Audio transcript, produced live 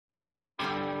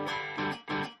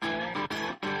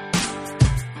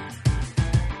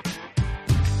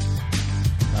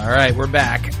All right, we're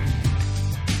back.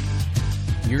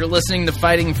 You're listening to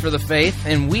Fighting for the Faith,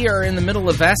 and we are in the middle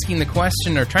of asking the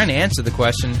question, or trying to answer the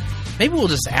question. Maybe we'll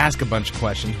just ask a bunch of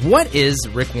questions. What is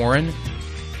Rick Warren?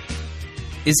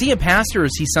 Is he a pastor, or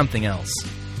is he something else?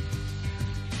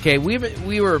 Okay,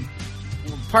 we were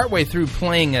partway through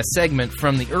playing a segment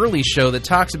from the early show that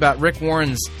talks about Rick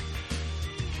Warren's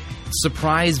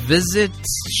surprise visit,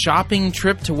 shopping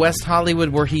trip to West Hollywood,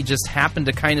 where he just happened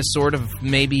to kind of sort of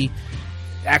maybe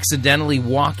accidentally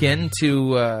walk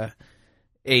into an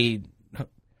AIDS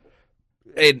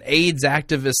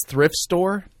activist thrift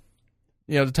store,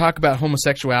 to talk about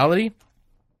homosexuality.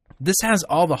 This has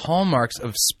all the hallmarks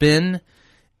of spin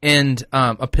and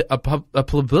a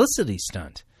publicity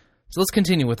stunt. So let's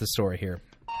continue with the story here.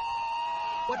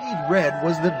 What he'd read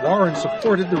was that Warren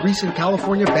supported the recent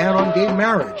California ban on gay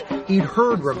marriage. He'd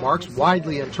heard remarks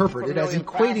widely interpreted as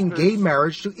equating gay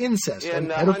marriage to incest and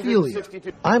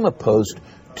pedophilia. I'm opposed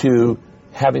to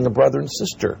having a brother and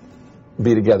sister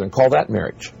be together and call that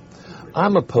marriage.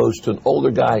 I'm opposed to an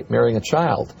older guy marrying a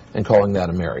child and calling that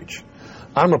a marriage.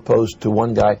 I'm opposed to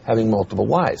one guy having multiple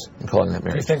wives and calling that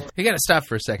marriage. You got to stop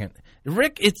for a second.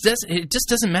 Rick, it just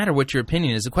doesn't matter what your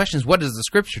opinion is. The question is, what does the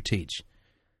Scripture teach?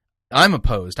 I'm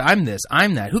opposed. I'm this.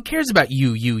 I'm that. Who cares about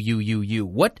you?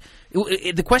 What?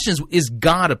 The question is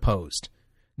God opposed?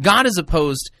 God is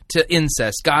opposed to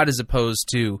incest. God is opposed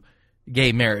to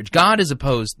gay marriage. God is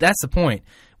opposed. That's the point.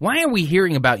 Why are we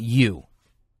hearing about you?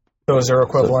 So is there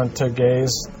equivalent to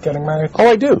gays getting married? Oh,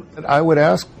 I do. I would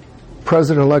ask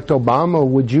President-elect Obama,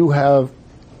 would you have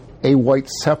a white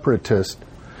separatist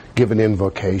give an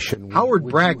invocation? Howard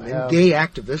Bragman, gay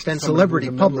activist and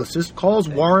celebrity publicist, calls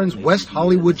Warren's West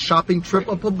Hollywood shopping trip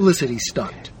a publicity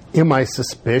stunt. Am I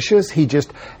suspicious? He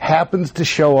just happens to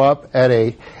show up at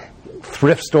a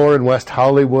thrift store in West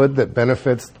Hollywood that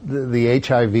benefits the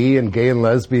HIV and gay and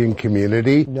lesbian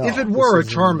community. No, if it were a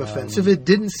charm offensive, it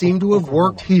didn't seem to have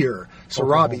worked here.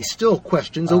 Sarabi still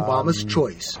questions Obama's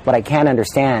choice. What I can't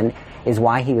understand is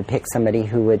why he would pick somebody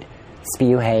who would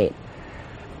spew hate,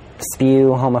 spew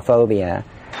homophobia.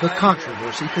 The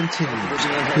controversy continues.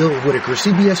 Bill Whitaker,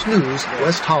 CBS News,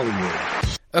 West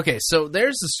Hollywood. Okay, so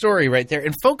there's the story right there.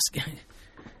 And folks,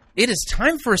 it is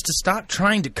time for us to stop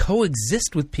trying to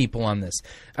coexist with people on this.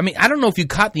 I mean, I don't know if you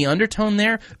caught the undertone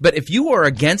there, but if you are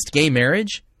against gay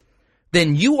marriage,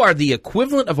 then you are the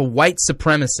equivalent of a white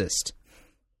supremacist.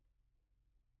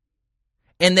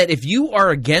 And that if you are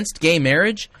against gay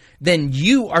marriage, then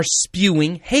you are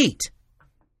spewing hate.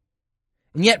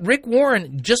 And yet Rick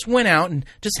Warren just went out and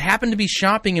just happened to be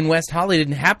shopping in West Hollywood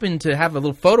and happened to have a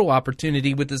little photo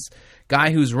opportunity with this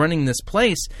guy who's running this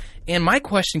place. And my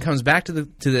question comes back to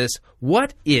this.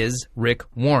 What is Rick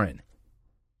Warren?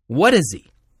 What is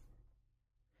he?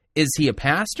 Is he a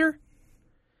pastor?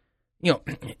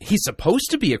 He's supposed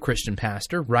to be a Christian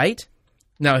pastor, right?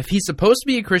 Now, if he's supposed to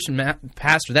be a Christian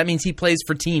pastor, that means he plays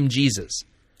for Team Jesus.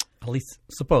 At least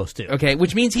supposed to. Okay,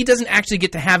 which means he doesn't actually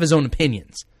get to have his own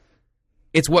opinions.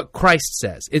 It's what Christ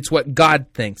says. It's what God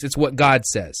thinks. It's what God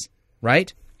says,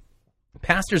 right?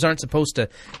 Pastors aren't supposed to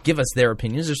give us their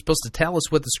opinions. They're supposed to tell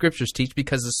us what the Scriptures teach,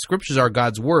 because the Scriptures are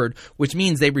God's Word, which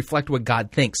means they reflect what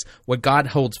God thinks, what God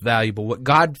holds valuable, what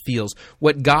God feels,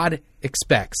 what God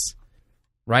expects,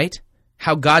 right?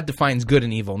 How God defines good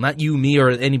and evil, not you, me, or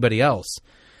anybody else.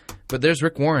 But there's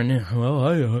Rick Warren.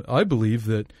 Well, I believe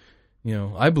that,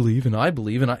 I believe,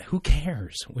 and who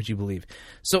cares what you believe?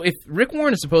 So if Rick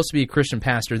Warren is supposed to be a Christian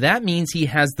pastor, that means he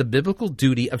has the biblical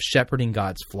duty of shepherding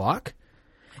God's flock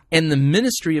and the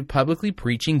ministry of publicly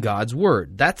preaching God's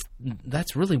word.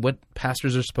 That's really what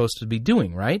pastors are supposed to be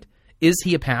doing, right? Is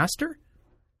he a pastor?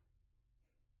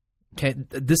 Okay,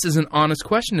 this is an honest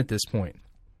question at this point.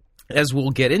 As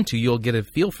we'll get into, you'll get a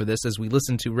feel for this as we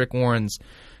listen to Rick Warren's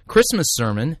Christmas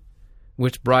sermon,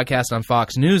 which broadcast on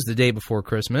Fox News the day before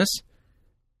Christmas.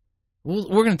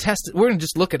 We're going to test it. We're going to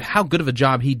just look at how good of a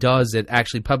job he does at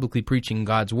actually publicly preaching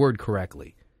God's word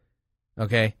correctly.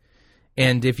 Okay?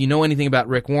 And if you know anything about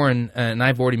Rick Warren, and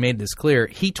I've already made this clear,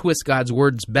 he twists God's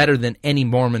words better than any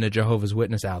Mormon or Jehovah's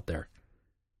Witness out there.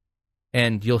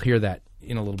 And you'll hear that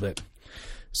in a little bit.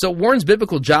 So Warren's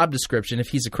biblical job description, if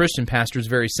he's a Christian pastor, is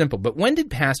very simple. But when did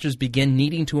pastors begin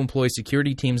needing to employ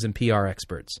security teams and PR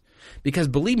experts? Because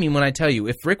believe me when I tell you,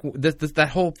 if Rick, that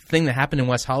whole thing that happened in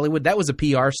West Hollywood, that was a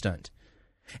PR stunt.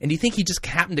 And do you think he just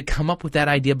happened to come up with that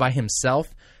idea by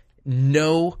himself?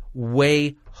 No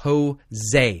way,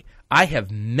 Jose. I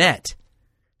have met,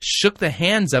 shook the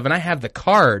hands of, and I have the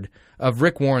card of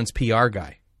Rick Warren's PR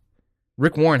guy.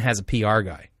 Rick Warren has a PR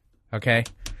guy, okay?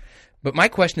 But my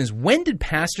question is, when did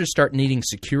pastors start needing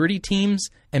security teams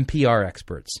and PR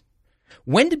experts?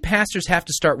 When did pastors have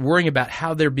to start worrying about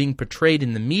how they're being portrayed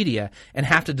in the media and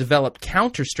have to develop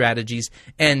counter strategies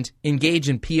and engage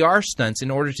in PR stunts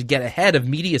in order to get ahead of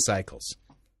media cycles?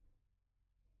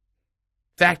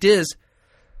 Fact is,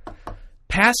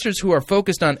 pastors who are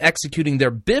focused on executing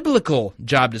their biblical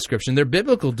job description, their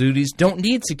biblical duties, don't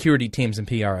need security teams and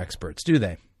PR experts, do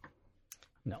they?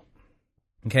 No.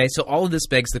 Okay, so all of this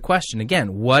begs the question,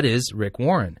 again, what is Rick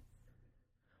Warren?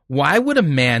 Why would a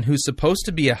man who's supposed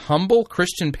to be a humble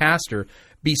Christian pastor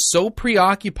be so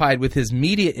preoccupied with his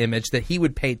media image that he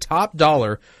would pay top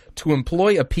dollar to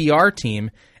employ a PR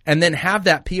team and then have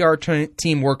that PR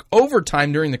team work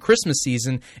overtime during the Christmas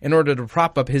season in order to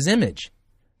prop up his image?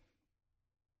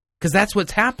 Because that's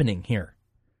what's happening here.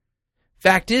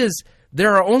 Fact is,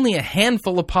 there are only a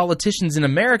handful of politicians in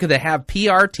America that have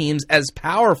PR teams as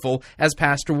powerful as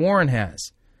Pastor Warren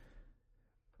has.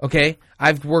 Okay,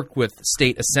 I've worked with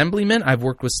state assemblymen, I've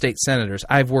worked with state senators,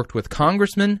 I've worked with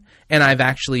congressmen, and I've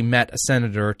actually met a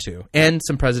senator or two, and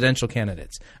some presidential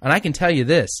candidates. And I can tell you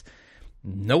this,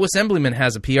 no assemblyman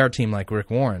has a PR team like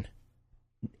Rick Warren.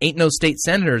 Ain't no state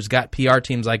senators got PR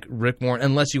teams like Rick Warren,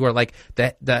 unless you are like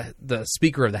the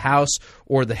Speaker of the House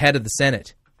or the head of the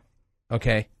Senate.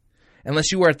 Okay?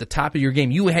 Unless you are at the top of your game,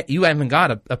 you haven't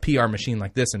got a PR machine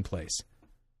like this in place.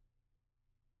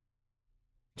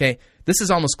 Okay, this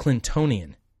is almost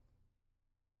Clintonian.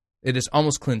 It is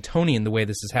almost Clintonian the way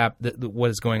this is what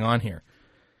is going on here.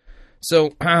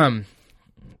 So, all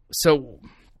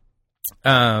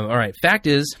right. Fact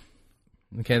is,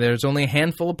 okay, there's only a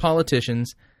handful of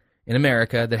politicians in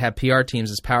America that have PR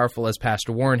teams as powerful as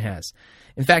Pastor Warren has.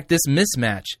 In fact, this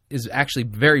mismatch is actually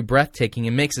very breathtaking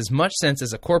and makes as much sense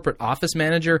as a corporate office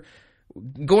manager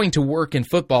going to work in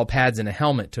football pads and a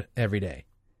helmet every day.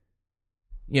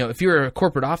 You know, if you're a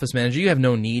corporate office manager, you have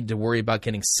no need to worry about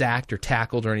getting sacked or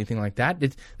tackled or anything like that.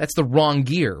 That's the wrong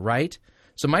gear, right?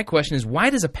 So my question is, why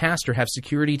does a pastor have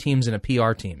security teams and a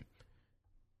PR team?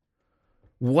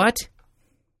 What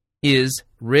is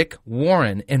Rick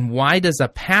Warren, and why does a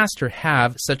pastor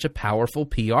have such a powerful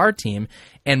PR team,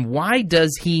 and why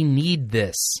does he need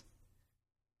this?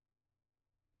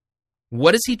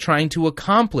 What is he trying to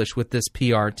accomplish with this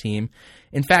PR team?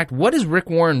 In fact, what is Rick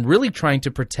Warren really trying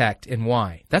to protect and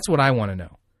why? That's what I want to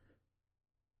know.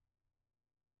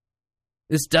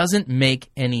 This doesn't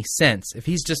make any sense. If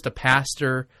he's just a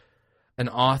pastor, an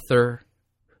author,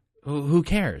 who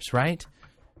cares, right?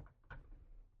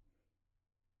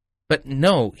 But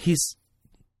no,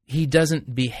 he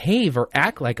doesn't behave or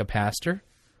act like a pastor.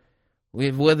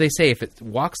 What do they say? If it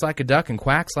walks like a duck and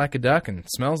quacks like a duck and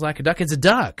smells like a duck, it's a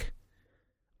duck.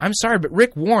 I'm sorry, but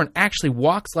Rick Warren actually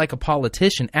walks like a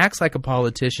politician, acts like a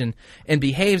politician, and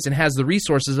behaves and has the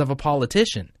resources of a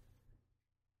politician.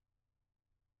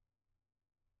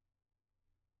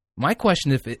 My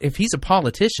question, if he's a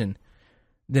politician,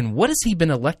 then what has he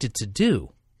been elected to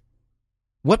do?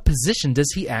 What position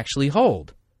does he actually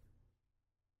hold?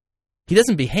 He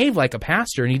doesn't behave like a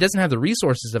pastor, and he doesn't have the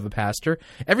resources of a pastor.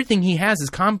 Everything he has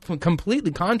is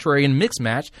completely contrary and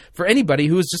mismatched for anybody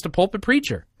who is just a pulpit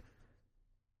preacher.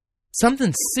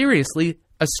 Something's seriously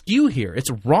askew here.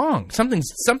 It's wrong.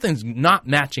 Something's not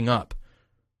matching up.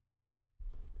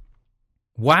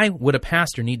 Why would a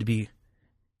pastor need to be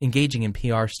engaging in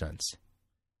PR stunts?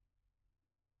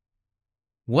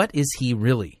 What is he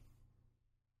really?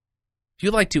 If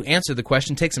you'd like to answer the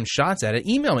question, take some shots at it,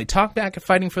 email me,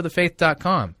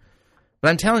 talkback@fightingforthefaith.com. But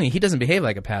I'm telling you, he doesn't behave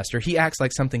like a pastor. He acts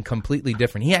like something completely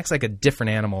different. He acts like a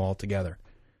different animal altogether.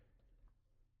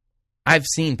 I've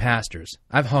seen pastors.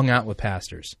 I've hung out with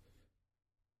pastors.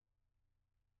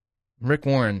 Rick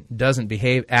Warren doesn't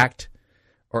behave, act,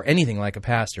 or anything like a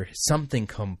pastor. Something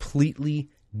completely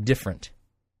different.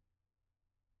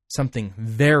 Something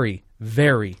very,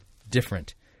 very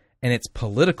different. And it's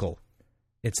political.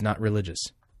 It's not religious.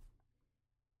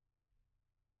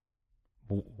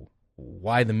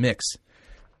 Why the mix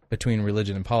between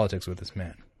religion and politics with this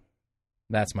man?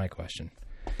 That's my question.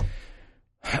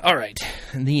 All right,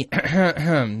 the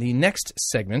next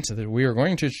segment that we are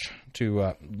going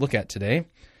to look at today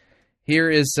here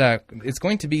is it's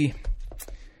going to be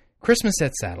Christmas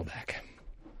at Saddleback.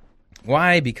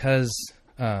 Why? Because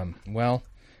I'm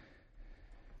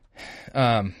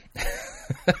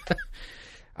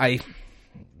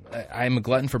a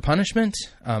glutton for punishment.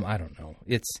 I don't know.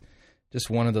 It's just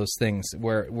one of those things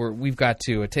where we've got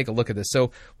to take a look at this.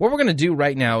 So what we're going to do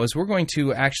right now is we're going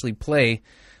to actually play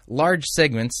large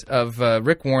segments of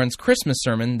Rick Warren's Christmas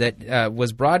sermon that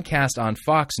was broadcast on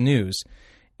Fox News,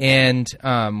 and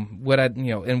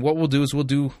what we'll do is we'll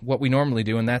do what we normally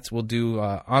do, and that's we'll do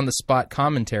on the spot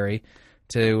commentary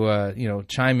to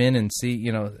chime in and see,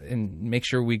 and make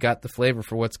sure we got the flavor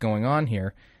for what's going on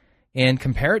here, and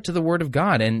compare it to the Word of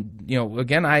God. And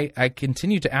again, I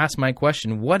continue to ask my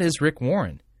question: what is Rick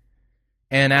Warren?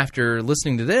 And after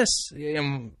listening to this,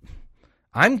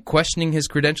 I'm questioning his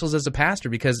credentials as a pastor,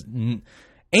 because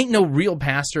ain't no real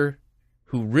pastor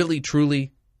who really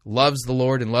truly loves the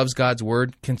Lord and loves God's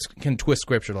Word can twist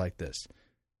Scripture like this.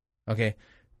 Okay,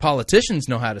 politicians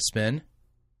know how to spin,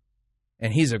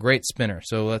 and he's a great spinner.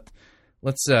 So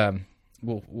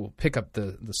we'll pick up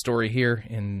the story here,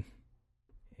 and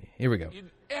here we go.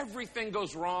 Everything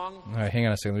goes wrong. All right, hang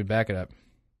on a second. Let me back it up.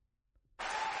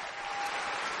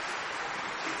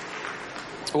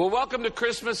 Well, welcome to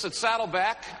Christmas at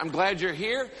Saddleback. I'm glad you're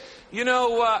here.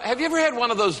 Have you ever had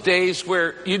one of those days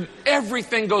where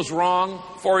everything goes wrong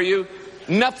for you?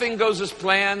 Nothing goes as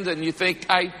planned, and you think,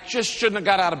 I just shouldn't have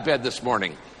got out of bed this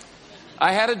morning.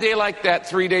 I had a day like that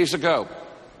 3 days ago.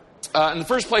 In the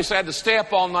first place, I had to stay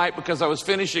up all night because I was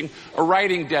finishing a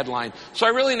writing deadline. So I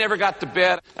really never got to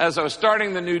bed as I was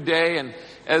starting the new day. And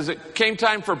as it came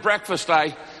time for breakfast,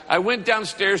 I went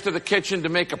downstairs to the kitchen to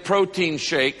make a protein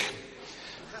shake.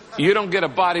 You don't get a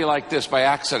body like this by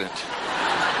accident.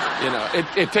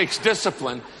 It takes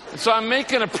discipline. So I'm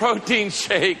making a protein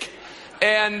shake,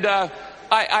 and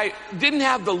I didn't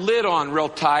have the lid on real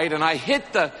tight, and I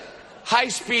hit the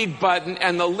high-speed button,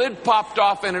 and the lid popped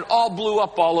off, and it all blew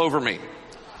up all over me.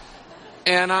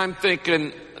 And I'm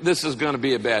thinking, this is going to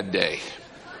be a bad day.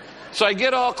 So I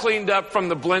get all cleaned up from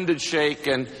the blended shake,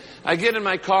 and I get in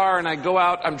my car, and I go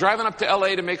out. I'm driving up to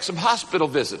L.A. to make some hospital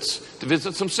visits, to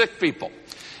visit some sick people.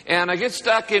 And I get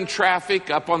stuck in traffic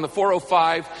up on the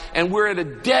 405, and we're at a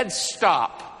dead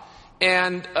stop.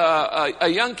 And a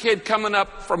young kid coming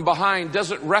up from behind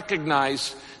doesn't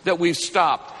recognize that we've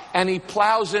stopped, and he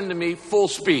plows into me full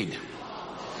speed.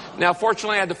 Now,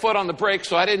 fortunately, I had the foot on the brake,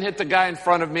 so I didn't hit the guy in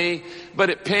front of me, but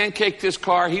it pancaked his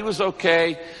car. He was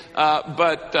okay,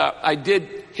 but I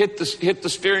did hit the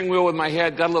steering wheel with my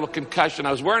head, got a little concussion.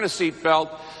 I was wearing a seatbelt.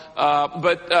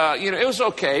 But it was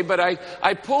okay. But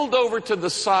I pulled over to the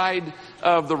side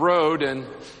of the road, and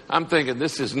I'm thinking,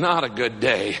 this is not a good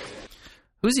day.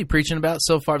 Who's he preaching about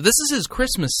so far? This is his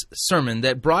Christmas sermon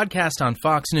that broadcast on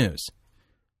Fox News,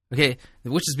 okay,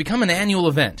 which has become an annual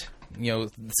event.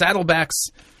 Saddleback's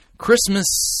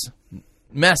Christmas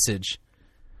message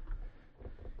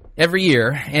every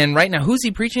year. And right now, who's he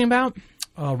preaching about?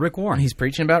 Rick Warren. He's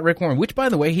preaching about Rick Warren, which, by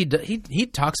the way, he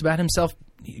talks about himself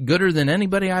gooder than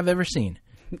anybody I've ever seen.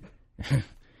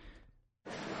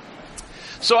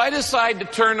 So I decide to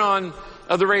turn on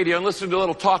the radio and listen to a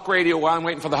little talk radio while I'm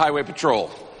waiting for the highway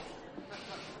patrol.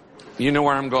 You know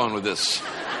where I'm going with this.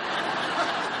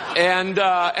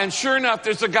 And sure enough,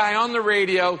 there's a guy on the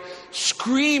radio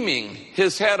screaming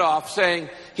his head off, saying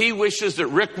he wishes that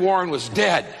Rick Warren was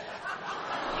dead.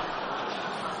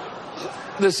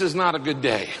 This is not a good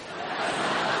day.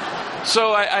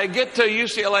 So I get to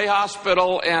UCLA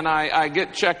Hospital, and I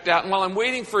get checked out. And while I'm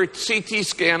waiting for a CT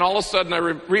scan, all of a sudden I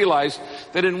realize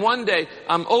that in one day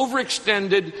I'm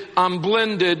overextended, I'm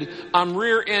blended, I'm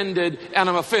rear-ended, and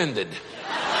I'm offended.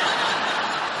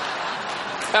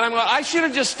 And I'm going, I should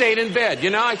have just stayed in bed.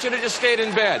 I should have just stayed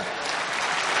in bed.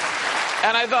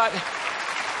 And I thought,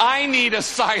 I need a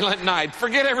silent night.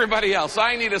 Forget everybody else.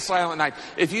 I need a silent night.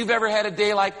 If you've ever had a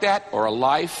day like that, or a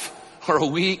life, or a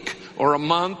week, or a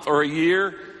month, or a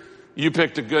year, you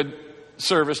picked a good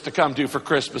service to come to for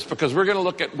Christmas, because we're going to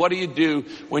look at what do you do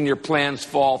when your plans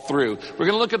fall through. We're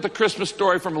going to look at the Christmas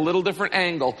story from a little different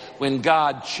angle, when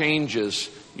God changes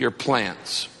your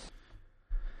plans.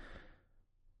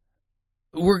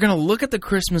 We're going to look at the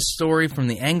Christmas story from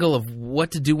the angle of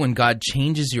what to do when God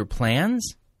changes your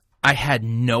plans? I had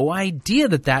no idea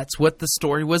that that's what the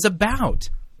story was about.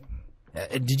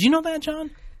 Did you know that,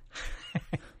 John?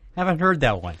 Haven't heard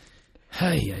that one.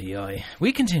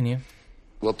 We continue.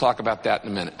 We'll talk about that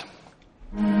in a minute.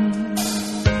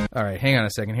 All right, hang on a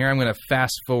second here. I'm going to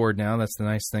fast forward now. That's the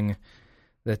nice thing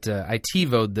that I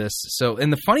TiVo'd this. So,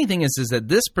 and the funny thing is that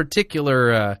this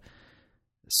particular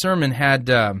sermon had,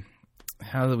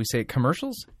 how do we say it,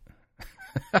 commercials?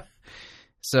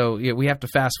 So yeah, we have to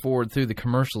fast forward through the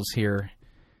commercials here,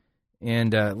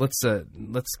 and let's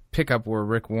pick up where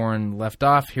Rick Warren left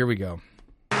off. Here we go.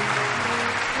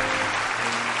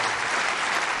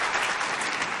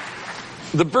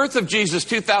 The birth of Jesus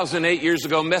 2,008 years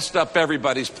ago messed up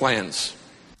everybody's plans.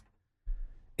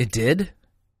 It did?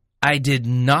 I did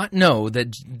not know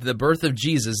that the birth of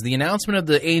Jesus, the announcement of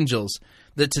the angels,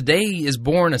 that today is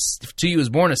born to you is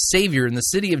born a Savior in the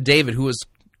city of David, who is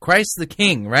Christ the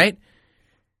King, right?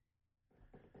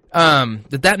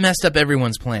 That messed up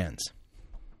everyone's plans.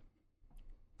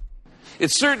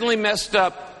 It certainly messed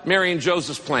up Mary and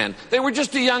Joseph's plan. They were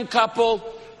just a young couple,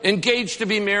 engaged to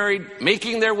be married,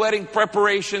 making their wedding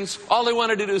preparations. All they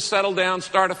wanted to do is settle down,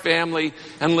 start a family,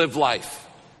 and live life.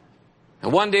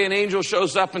 And one day an angel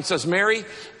shows up and says, Mary,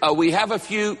 we have a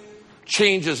few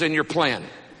changes in your plan,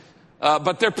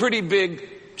 but they're pretty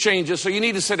big changes, so you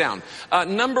need to sit down.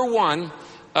 Number one,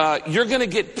 you're going to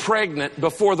get pregnant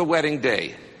before the wedding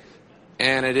day.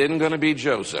 And it isn't going to be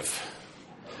Joseph.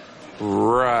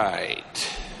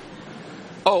 Right.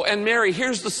 Oh, and Mary,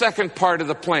 here's the second part of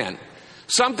the plan.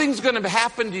 Something's going to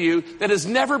happen to you that has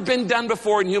never been done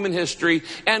before in human history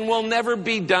and will never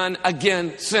be done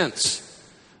again since.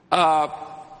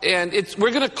 And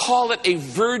we're going to call it a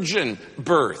virgin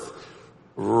birth.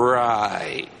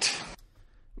 Right.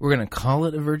 We're going to call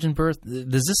it a virgin birth?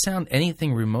 Does this sound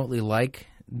anything remotely like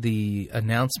the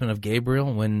announcement of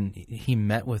Gabriel when he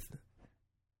met with...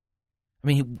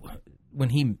 when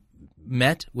he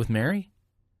met with Mary?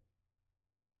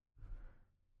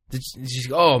 She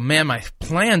go, oh man, my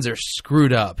plans are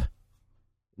screwed up.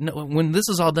 No, when this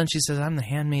is all done, she says, I'm the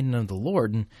handmaiden of the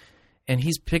Lord. And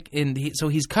so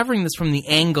he's covering this from the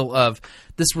angle of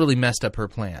this really messed up her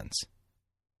plans.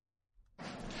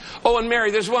 Oh, and Mary,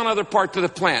 there's one other part to the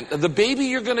plan. The baby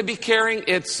you're going to be carrying,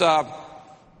 it's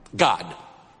God.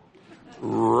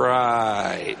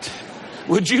 Right.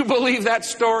 Would you believe that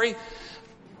story?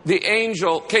 The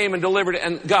angel came and delivered it,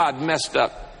 and God messed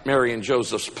up Mary and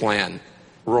Joseph's plan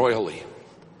royally.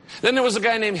 Then there was a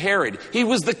guy named Herod. He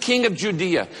was the king of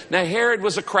Judea. Now, Herod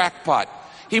was a crackpot.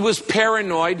 He was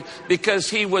paranoid because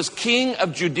he was king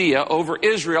of Judea over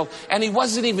Israel, and he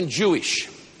wasn't even Jewish.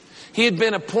 He had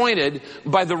been appointed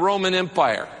by the Roman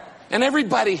Empire. And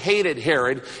everybody hated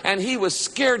Herod, and he was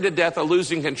scared to death of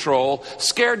losing control,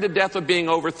 scared to death of being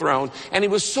overthrown, and he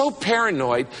was so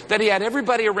paranoid that he had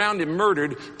everybody around him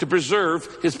murdered to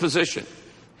preserve his position.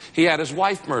 He had his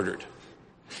wife murdered.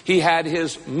 He had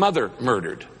his mother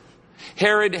murdered.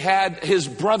 Herod had his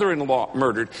brother-in-law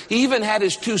murdered. He even had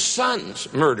his 2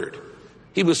 sons murdered.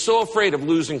 He was so afraid of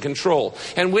losing control.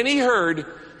 And when he heard,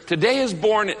 today is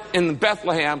born in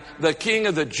Bethlehem the King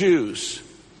of the Jews,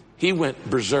 he went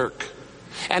berserk.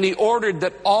 And he ordered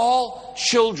that all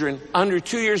children under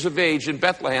 2 years of age in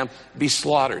Bethlehem be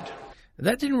slaughtered.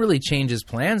 That didn't really change his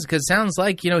plans, because it sounds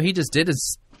like, he just did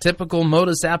his typical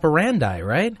modus operandi,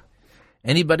 right?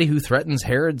 Anybody who threatens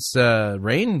Herod's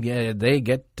reign, they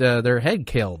get their head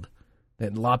killed.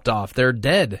 They're lopped off. They're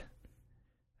dead.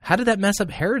 How did that mess up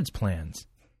Herod's plans?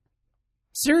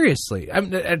 Seriously.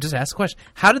 I just asked the question.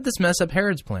 How did this mess up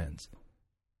Herod's plans?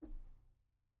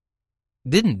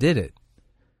 Did it?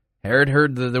 Herod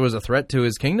heard that there was a threat to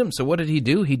his kingdom, so what did he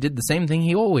do? He did the same thing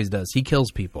he always does. He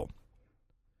kills people.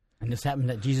 And this happened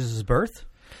at Jesus' birth?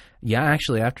 Yeah,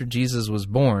 actually, after Jesus was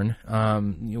born.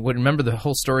 You would remember the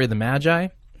whole story of the Magi?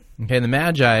 Okay, the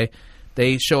Magi,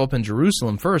 they show up in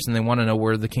Jerusalem first, and they want to know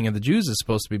where the King of the Jews is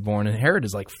supposed to be born, and Herod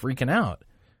is like freaking out.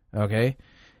 Okay?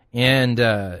 And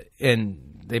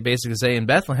they basically say in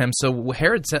Bethlehem. So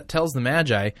Herod tells the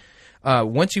Magi,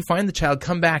 once you find the child,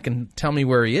 come back and tell me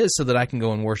where he is so that I can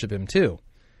go and worship him too.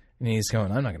 And he's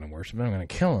going, I'm not going to worship him. I'm going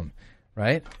to kill him,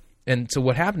 right? And so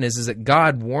what happened is that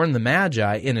God warned the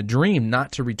Magi in a dream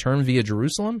not to return via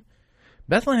Jerusalem.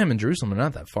 Bethlehem and Jerusalem are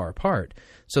not that far apart.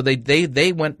 So they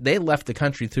left the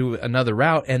country through another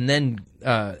route, and then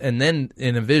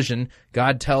in a vision,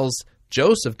 God tells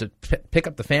Joseph to pick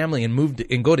up the family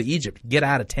and go to Egypt, get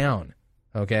out of town.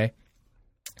 Okay?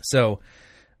 So,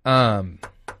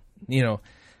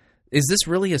 is this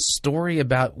really a story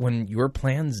about when your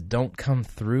plans don't come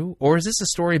through? Or is this a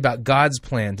story about God's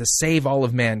plan to save all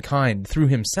of mankind through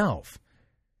himself?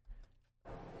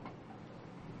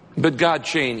 But God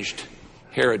changed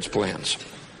Herod's plans.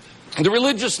 The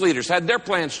religious leaders had their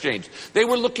plans changed. They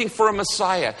were looking for a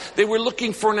Messiah. They were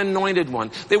looking for an anointed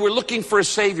one. They were looking for a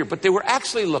savior, but they were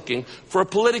actually looking for a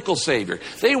political savior.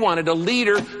 They wanted a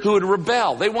leader who would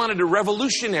rebel. They wanted a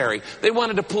revolutionary. They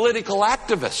wanted a political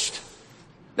activist.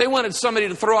 They wanted somebody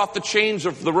to throw off the chains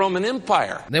of the Roman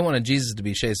Empire. They wanted Jesus to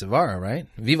be Che Guevara, right?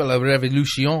 Viva la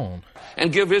revolution.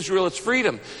 And give Israel its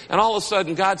freedom. And all of a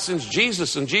sudden, God sends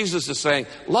Jesus, and Jesus is saying,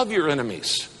 love your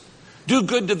enemies. Do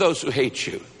good to those who hate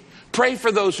you. Pray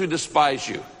for those who despise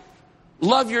you.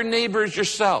 Love your neighbors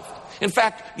yourself. In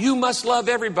fact, you must love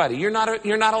everybody. You're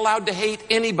not allowed to hate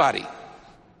anybody.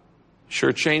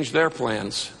 Sure changed their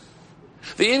plans.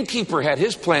 The innkeeper had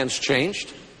his plans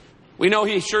changed. We know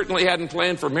he certainly hadn't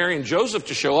planned for Mary and Joseph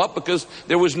to show up because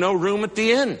there was no room at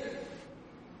the inn.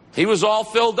 He was all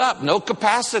filled up, no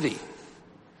capacity.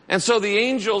 And so the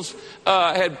angels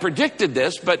had predicted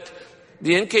this, but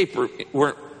the innkeeper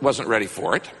wasn't ready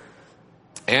for it.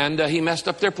 and he messed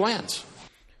up their plans.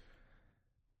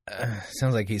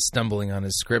 Sounds like he's stumbling on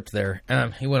his script there.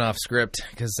 He went off script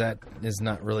because that is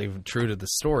not really true to the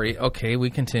story. Okay, we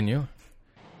continue.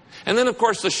 And then, of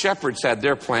course, the shepherds had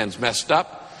their plans messed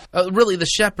up. Really, the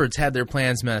shepherds had their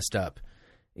plans messed up.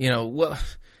 Well,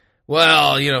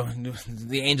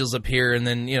 the angels appear, and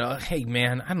then, hey,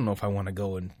 man, I don't know if I want to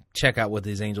go and check out what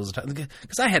these angels are talking,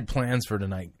 because I had plans for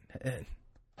tonight.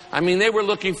 I mean, they were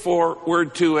looking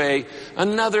forward to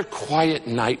another quiet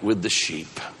night with the sheep.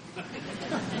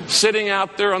 Sitting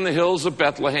out there on the hills of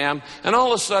Bethlehem, and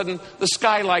all of a sudden, the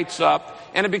sky lights up,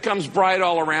 and it becomes bright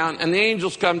all around, and the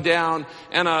angels come down,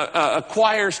 and a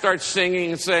choir starts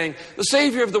singing and saying, "The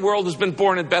Savior of the world has been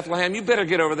born in Bethlehem. You better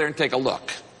get over there and take a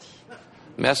look."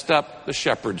 Messed up the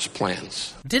shepherds'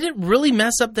 plans. Did it really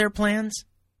mess up their plans?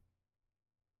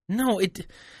 No,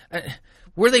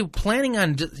 were they planning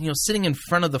on sitting in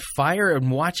front of the fire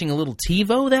and watching a little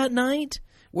TiVo that night?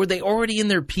 Were they already in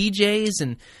their PJs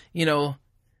and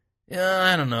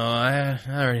I don't know. I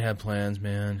already had plans,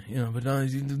 man. But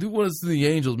do what is the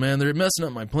angels, man? They're messing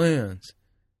up my plans.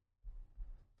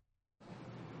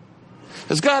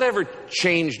 Has God ever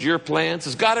changed your plans?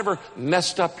 Has God ever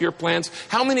messed up your plans?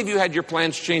 How many of you had your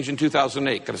plans changed in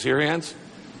 2008? Can I see your hands?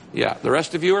 Yeah, the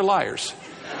rest of you are liars.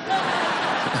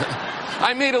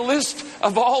 I made a list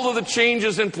of all of the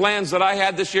changes and plans that I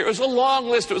had this year. It was a long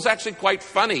list. It was actually quite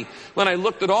funny when I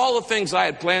looked at all the things I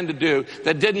had planned to do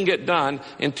that didn't get done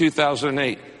in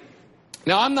 2008.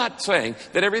 Now, I'm not saying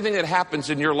that everything that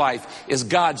happens in your life is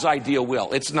God's ideal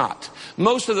will. It's not.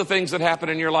 Most of the things that happen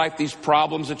in your life, these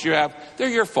problems that you have, they're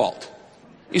your fault.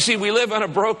 You see, we live in a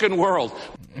broken world.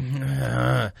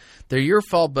 They're your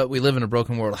fault, but we live in a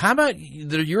broken world. How about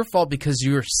they're your fault because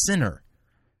you're a sinner?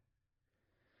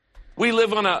 We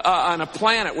live on a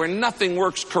planet where nothing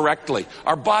works correctly.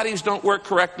 Our bodies don't work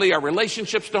correctly. Our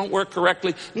relationships don't work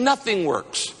correctly. Nothing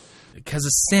works. Because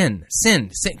of sin. Sin.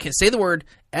 Say the word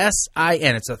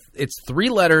S-I-N. It's 3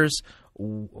 letters,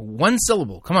 1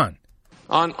 syllable. Come on.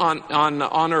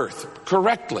 On earth.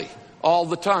 Correctly. All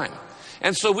the time.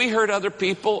 And so we hurt other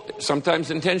people, sometimes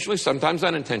intentionally, sometimes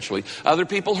unintentionally. Other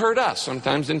people hurt us,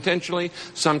 sometimes intentionally,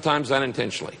 sometimes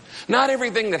unintentionally. Not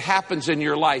everything that happens in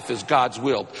your life is God's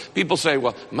will. People say,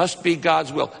 well, must be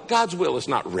God's will. God's will is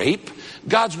not rape.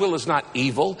 God's will is not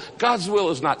evil. God's will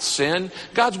is not sin.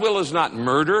 God's will is not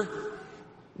murder.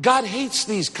 God hates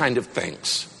these kind of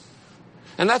things.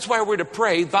 And that's why we're to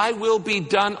pray, thy will be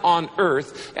done on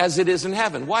earth as it is in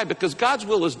heaven. Why? Because God's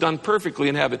will is done perfectly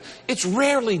in heaven. It's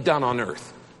rarely done on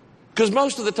earth. Because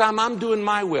most of the time I'm doing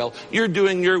my will, you're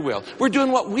doing your will. We're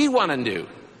doing what we want to do,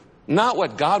 not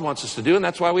what God wants us to do. And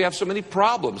that's why we have so many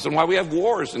problems and why we have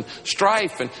wars and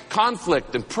strife and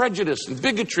conflict and prejudice and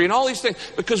bigotry and all these things.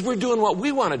 Because we're doing what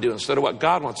we want to do instead of what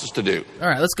God wants us to do. All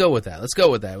right, let's go with that.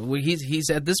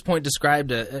 He's at this point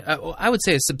described, I would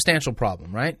say, a substantial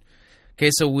problem, right? Okay,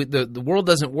 so the world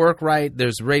doesn't work right.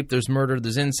 There's rape, there's murder,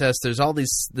 there's incest, there's all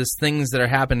these things that are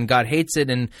happening. God hates it,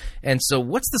 and so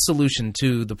what's the solution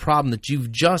to the problem that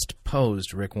you've just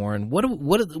posed, Rick Warren?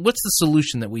 What's the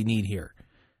solution that we need here?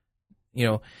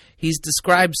 He's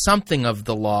described something of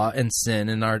the law and sin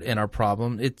in our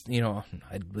problem. I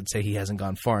would say he hasn't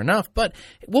gone far enough, but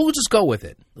we'll just go with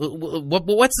it.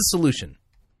 What's the solution?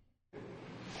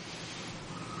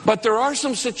 But there are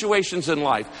some situations in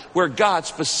life where God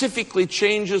specifically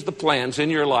changes the plans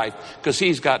in your life because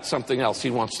he's got something else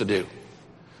he wants to do.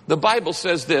 The Bible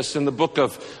says this in the book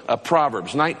of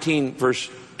Proverbs 19, verse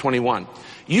 21.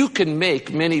 You can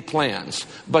make many plans,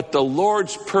 but the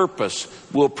Lord's purpose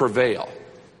will prevail.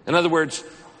 In other words,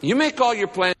 you make all your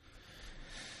plans.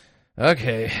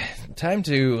 Okay, time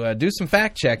to do some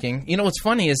fact-checking. What's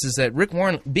funny is that Rick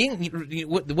Warren,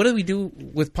 what do we do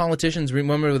with politicians?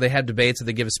 Remember when they have debates or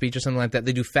they give a speech or something like that?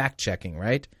 They do fact-checking,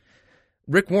 right?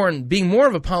 Rick Warren, being more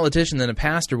of a politician than a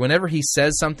pastor, whenever he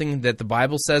says something that the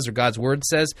Bible says or God's Word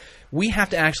says, we have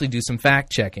to actually do some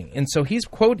fact-checking. And so he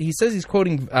says he's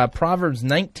quoting Proverbs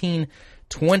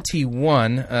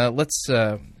 19:21. Let's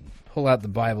pull out the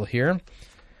Bible here.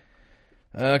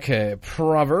 Okay,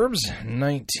 Proverbs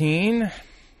 19.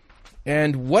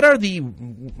 And what are the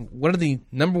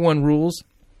number one rules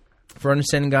for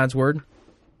understanding God's Word?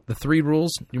 The 3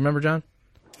 rules. You remember, John?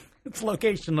 It's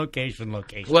location, location,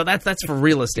 location. Well, that's for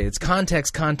real estate. It's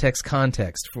context, context,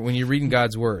 context for when you're reading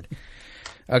God's Word.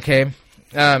 Okay,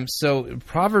 so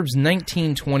Proverbs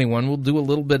 19:21. We'll do a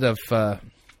little bit of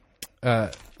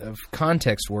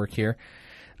context work here.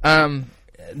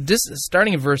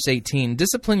 Starting in verse 18,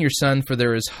 discipline your son, for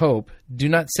there is hope. Do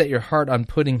not set your heart on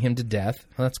putting him to death.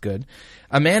 Well, that's good.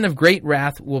 A man of great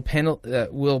wrath will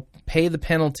pay the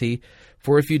penalty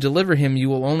For if you deliver him, you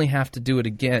will only have to do it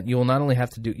again. You will only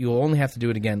have to do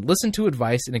it again. Listen to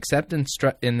advice and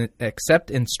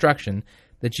accept instruction,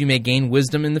 that you may gain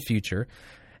wisdom in the future.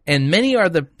 And many are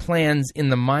the plans in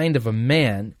the mind of a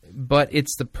man, but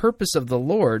it's the purpose of the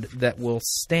Lord that will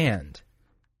stand.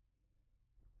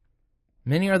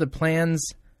 Many are the plans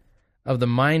of the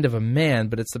mind of a man,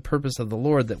 but it's the purpose of the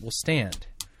Lord that will stand.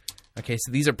 Okay,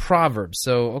 so these are Proverbs.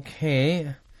 So,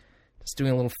 okay, just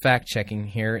doing a little fact-checking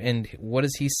here. And what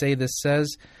does he say this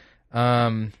says?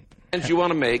 And you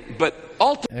want to make, but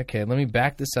okay, let me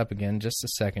back this up again just a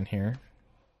second here.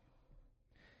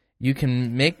 You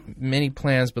can make many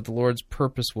plans, but the Lord's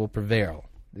purpose will prevail.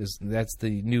 That's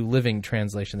the New Living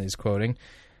Translation that he's quoting.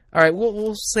 All right,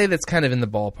 we'll say that's kind of in the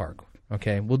ballpark.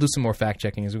 Okay, we'll do some more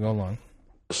fact-checking as we go along.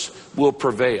 Will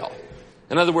prevail.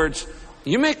 In other words,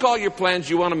 you make all your plans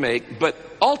you want to make, but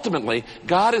ultimately,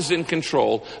 God is in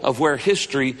control of where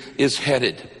history is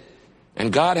headed.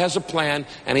 And God has a plan,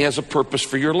 and he has a purpose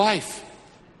for your life.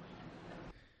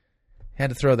 Had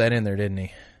to throw that in there, didn't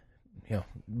he? You know,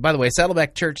 by the way,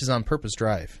 Saddleback Church is on Purpose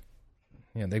Drive.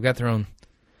 Yeah, they've got their own.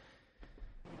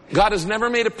 God has never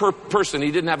made a person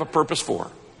he didn't have a purpose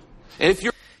for. And if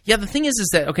you're the thing is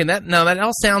that okay, that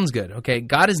all sounds good. Okay,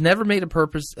 God has never made a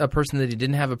person that he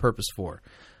didn't have a purpose for.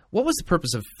 What was the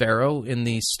purpose of Pharaoh in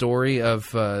the story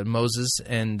of Moses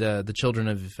and the children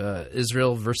of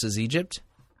Israel versus Egypt?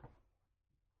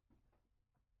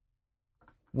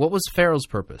 What was Pharaoh's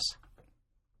purpose?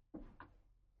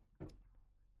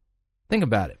 Think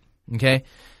about it, okay?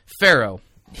 Pharaoh,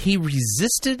 he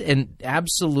resisted and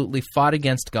absolutely fought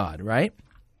against God, right?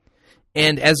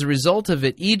 And as a result of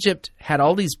it, Egypt had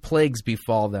all these plagues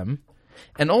befall them,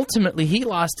 and ultimately he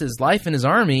lost his life and his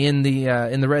army in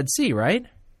the Red Sea, right?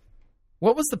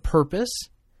 What was the purpose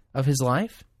of his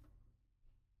life?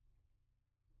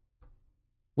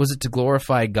 Was it to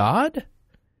glorify God?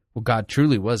 Well, God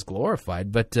truly was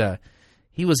glorified, but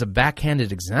he was a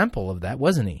backhanded example of that,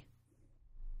 wasn't he?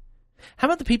 How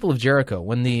about the people of Jericho?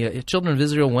 When the children of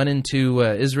Israel went into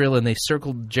Israel and they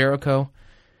circled Jericho,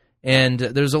 and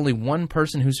there's only one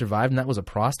person who survived, and that was a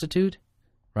prostitute,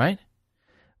 right?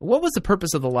 What was the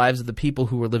purpose of the lives of the people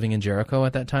who were living in Jericho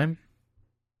at that time?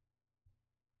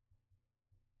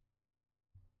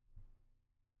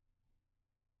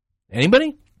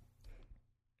 Anybody?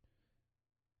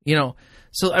 You know,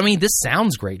 so, I mean, this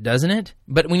sounds great, doesn't it?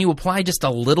 But when you apply just a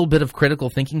little bit of critical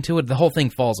thinking to it, the whole thing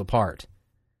falls apart.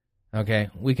 Okay,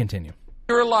 we continue. If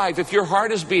you're alive, if your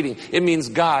heart is beating, it means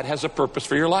God has a purpose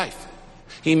for your life.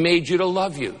 He made you to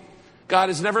love you. God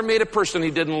has never made a person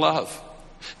he didn't love.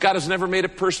 God has never made a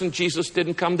person Jesus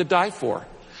didn't come to die for.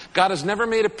 God has never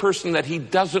made a person that he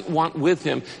doesn't want with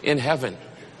him in heaven.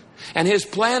 And his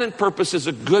plan and purpose is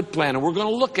a good plan, and we're going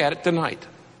to look at it tonight.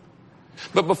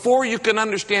 But before you can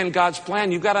understand God's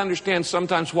plan, you've got to understand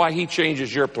sometimes why he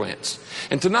changes your plans.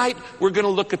 And tonight, we're going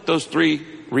to look at those three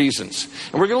reasons.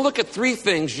 And we're going to look at three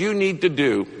things you need to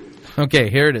do. Okay,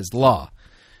 here it is, law.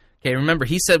 Okay, remember,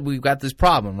 he said we've got this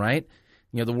problem, right?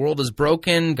 You know, the world is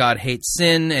broken, God hates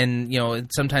sin, and, you know,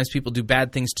 sometimes people do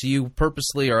bad things to you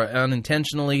purposely or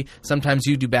unintentionally. Sometimes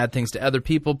you do bad things to other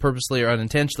people purposely or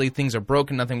unintentionally. Things are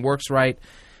broken, nothing works right?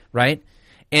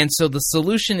 And so the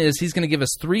solution is he's going to give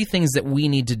us three things that we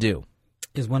need to do.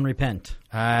 Is one repent?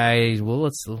 We're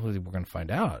going to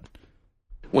find out.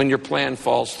 When your plan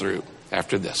falls through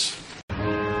after this.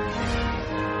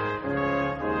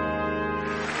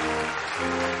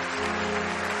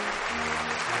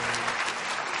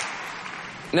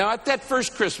 Now, at that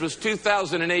first Christmas,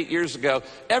 2008 years ago,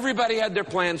 everybody had their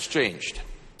plans changed.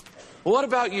 Well, what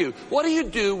about you? What do you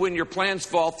do when your plans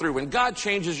fall through, when God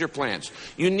changes your plans?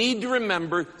 You need to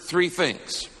remember three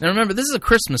things. Now, remember, this is a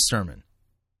Christmas sermon.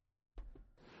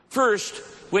 First,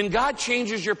 when God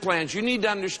changes your plans, you need to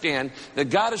understand that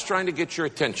God is trying to get your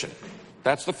attention.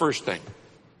 That's the first thing.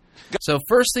 So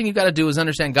first thing you've got to do is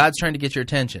understand God's trying to get your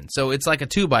attention. So it's like a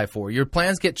 2x4. Your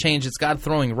plans get changed. It's God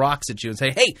throwing rocks at you and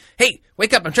say, hey,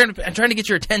 wake up. I'm trying to get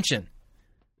your attention.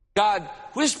 God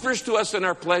whispers to us in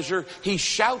our pleasure. He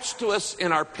shouts to us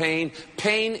in our pain.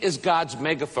 Pain is God's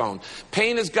megaphone.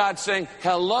 Pain is God saying,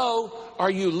 hello,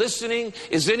 are you listening?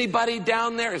 Is anybody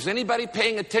down there? Is anybody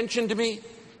paying attention to me?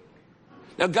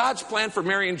 Now, God's plan for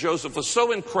Mary and Joseph was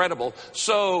so incredible,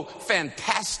 so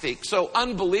fantastic, so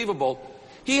unbelievable.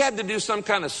 He had to do some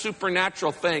kind of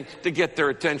supernatural thing to get their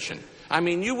attention. I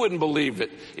mean, you wouldn't believe it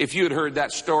if you had heard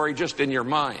that story just in your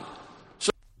mind.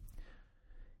 So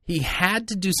he had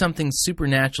to do something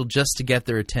supernatural just to get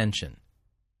their attention.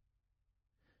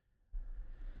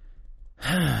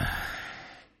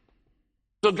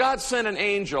 So God sent an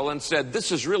angel and said,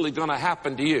 this is really going to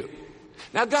happen to you.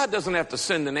 Now, God doesn't have to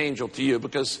send an angel to you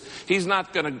because he's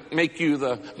not going to make you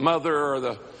the mother or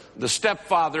the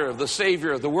stepfather of the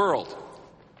Savior of the world.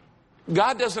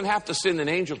 God doesn't have to send an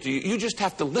angel to you. You just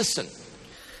have to listen.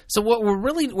 So what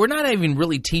we're not even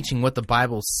really teaching what the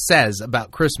Bible says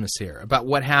about Christmas here, about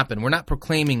what happened. We're not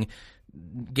proclaiming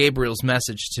Gabriel's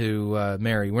message to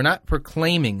Mary. We're not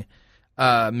proclaiming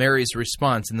Mary's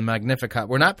response in the Magnificat.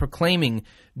 We're not proclaiming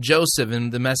Joseph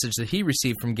and the message that he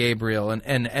received from Gabriel,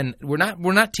 and we're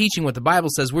not teaching what the Bible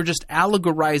says. We're just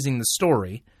allegorizing the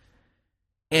story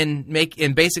and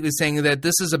basically saying that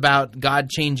this is about God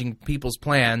changing people's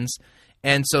plans,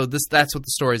 and so that's what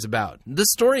the story is about. This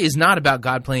story is not about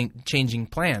God changing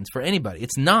plans for anybody.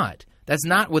 It's not. That's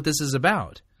not what this is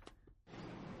about.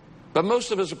 But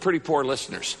most of us are pretty poor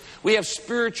listeners. We have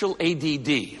spiritual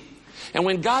ADD. And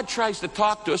when God tries to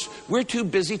talk to us, we're too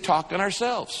busy talking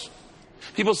ourselves.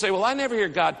 People say, well, I never hear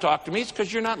God talk to me. It's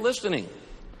because you're not listening.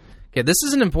 Okay, this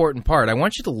is an important part. I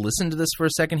want you to listen to this for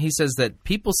a second. He says that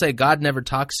people say God never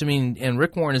talks to me, and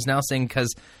Rick Warren is now saying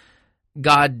because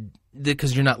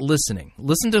you're not listening.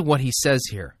 Listen to what he says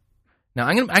here. Now,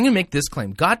 I'm going to make this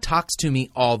claim. God talks to me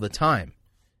all the time.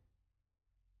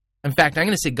 In fact, I'm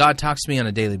going to say God talks to me on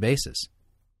a daily basis.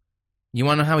 You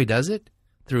want to know how he does it?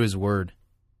 Through his word.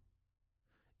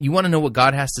 You want to know what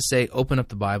God has to say? Open up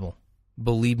the Bible.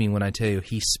 Believe me when I tell you,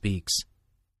 he speaks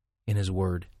in his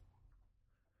word.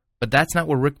 But that's not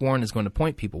where Rick Warren is going to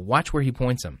point people. Watch where he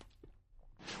points them.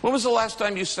 When was the last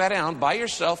time you sat down by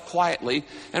yourself quietly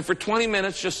and for 20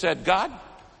 minutes just said, God,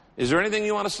 is there anything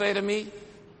you want to say to me?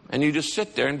 And you just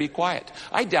sit there and be quiet.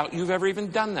 I doubt you've ever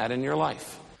even done that in your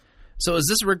life. So is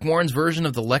this Rick Warren's version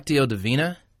of the Lectio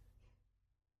Divina?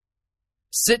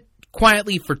 Sit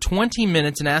quietly for 20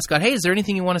 minutes and ask God, hey, is there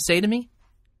anything you want to say to me?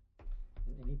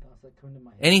 Any thoughts that come to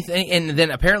my head. Anything, and then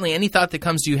apparently any thought that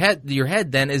comes to your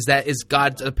head then is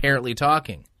God apparently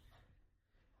talking.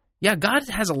 Yeah, God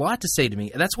has a lot to say to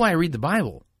me. That's why I read the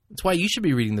Bible. That's why you should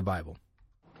be reading the Bible.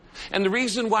 And the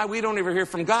reason why we don't ever hear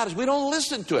from God is we don't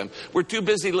listen to him. We're too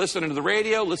busy listening to the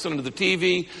radio, listening to the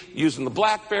TV, using the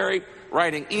BlackBerry,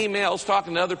 writing emails,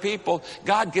 talking to other people.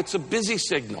 God gets a busy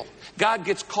signal. God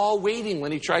gets call waiting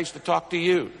when he tries to talk to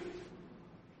you.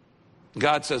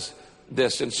 God says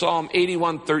this in Psalm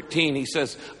 81:13. He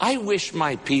says, I wish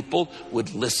my people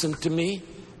would listen to me.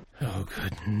 Oh,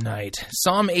 good night.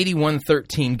 Psalm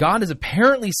 81:13. God is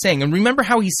apparently saying, and remember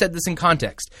how he said this in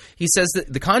context. He says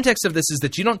that the context of this is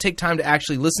that you don't take time to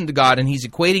actually listen to God, and he's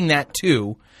equating that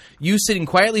to you sitting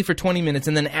quietly for 20 minutes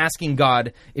and then asking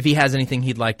God if he has anything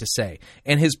he'd like to say.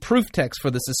 And his proof text for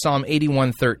this is Psalm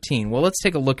 81:13. Well, let's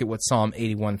take a look at what Psalm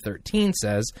 81:13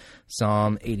 says.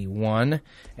 Psalm 81.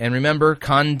 And remember,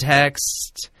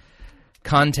 context.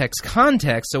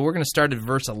 So we're going to start at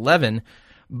verse 11.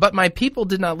 But my people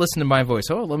did not listen to my voice.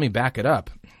 Oh, let me back it up.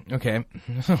 Okay.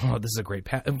 Oh, this is a great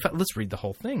In fact, let's read the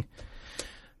whole thing.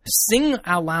 Sing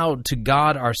aloud to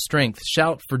God our strength.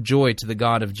 Shout for joy to the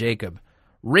God of Jacob.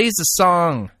 Raise a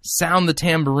song. Sound the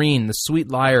tambourine, the sweet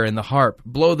lyre, and the harp.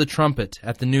 Blow the trumpet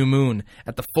at the new moon,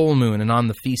 at the full moon, and on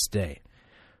the feast day.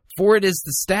 For it is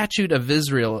the statute of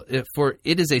Israel, for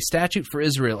it is a statute for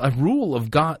Israel, a rule of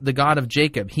God, the God of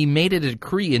Jacob. He made it a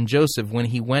decree in Joseph when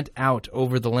he went out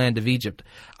over the land of Egypt.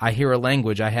 I hear a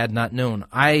language I had not known.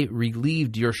 I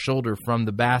relieved your shoulder from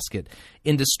the basket.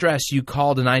 In distress you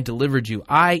called and I delivered you.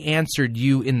 I answered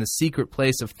you in the secret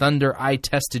place of thunder. I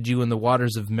tested you in the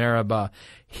waters of Meribah.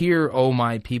 Hear, O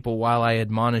my people, while I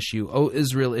admonish you. O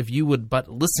Israel, if you would but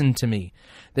listen to me.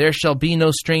 There shall be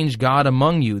no strange God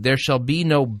among you. There shall be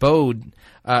no bowed.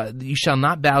 You shall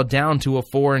not bow down to a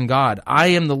foreign God. I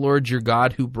am the Lord your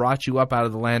God who brought you up out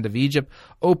of the land of Egypt.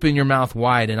 Open your mouth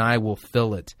wide and I will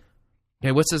fill it.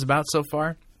 Okay, what's this about so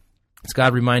far? It's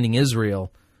God reminding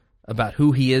Israel about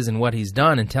who he is and what he's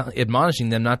done and admonishing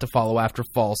them not to follow after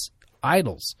false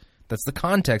idols. That's the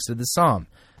context of the psalm.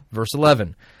 Verse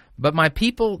 11. But my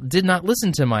people did not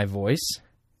listen to my voice.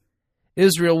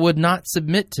 Israel would not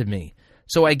submit to me.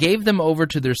 So I gave them over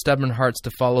to their stubborn hearts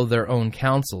to follow their own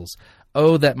counsels.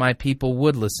 Oh, that my people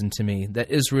would listen to me,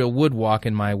 that Israel would walk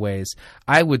in my ways.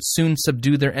 I would soon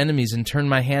subdue their enemies and turn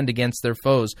my hand against their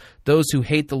foes. Those who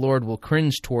hate the Lord will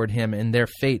cringe toward him, and their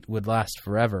fate would last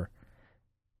forever.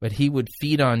 But he would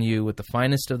feed on you with the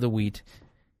finest of the wheat,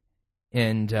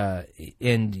 and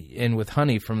with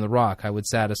honey from the rock I would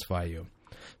satisfy you.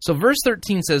 So verse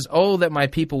 13 says, oh, that my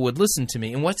people would listen to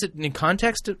me. And what's it in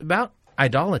context about?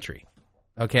 Idolatry.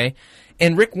 Okay?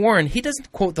 And Rick Warren, he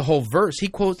doesn't quote the whole verse. He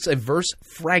quotes a verse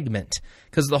fragment.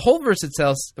 Because the whole verse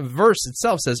itself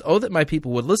says, oh, that my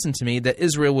people would listen to me, that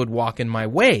Israel would walk in my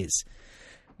ways.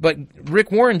 But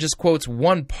Rick Warren just quotes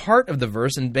one part of the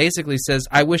verse and basically says,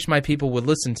 I wish my people would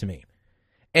listen to me.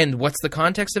 And what's the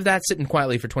context of that? Sitting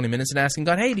quietly for 20 minutes and asking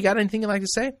God, hey, do you got anything you'd like to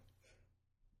say?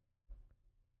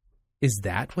 Is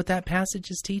that what that passage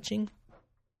is teaching?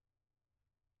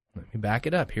 Let me back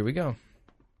it up. Here we go.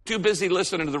 Too busy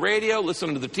listening to the radio,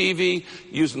 listening to the TV,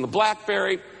 using the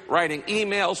BlackBerry, writing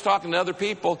emails, talking to other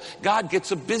people. God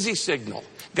gets a busy signal.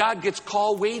 God gets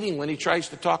call waiting when he tries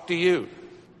to talk to you.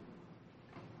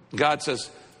 God says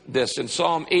this in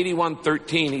Psalm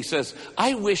 81:13. He says,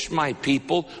 I wish my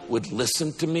people would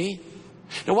listen to me.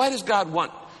 Now, why does God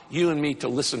want you and me to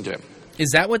listen to him? Is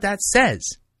that what that says?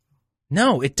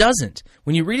 No, it doesn't.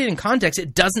 When you read it in context,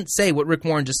 it doesn't say what Rick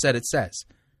Warren just said it says.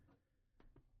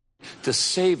 To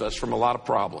save us from a lot of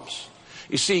problems.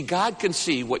 You see, God can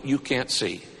see what you can't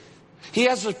see. He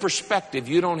has a perspective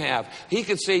you don't have. He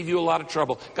can save you a lot of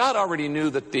trouble. God already knew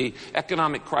that the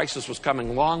economic crisis was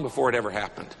coming long before it ever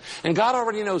happened. And God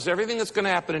already knows everything that's going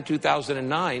to happen in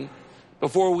 2009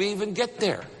 before we even get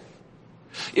there.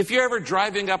 If you're ever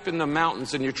driving up in the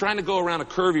mountains and you're trying to go around a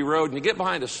curvy road and you get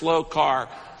behind a slow car,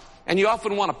 and you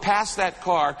often want to pass that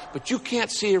car, but you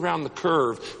can't see around the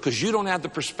curve because you don't have the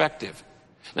perspective.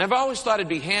 And I've always thought it'd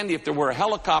be handy if there were a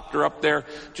helicopter up there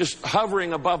just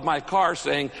hovering above my car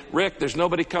saying, Rick, there's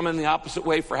nobody coming the opposite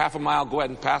way for half a mile. Go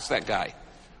ahead and pass that guy.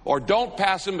 Or don't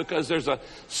pass him because there's a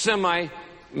semi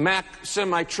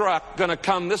truck going to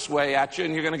come this way at you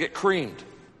and you're going to get creamed.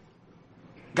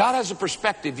 God has a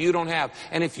perspective you don't have.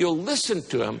 And if you'll listen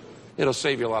to him, it'll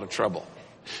save you a lot of trouble.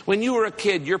 When you were a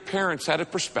kid, your parents had a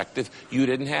perspective you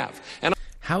didn't have. And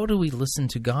how do we listen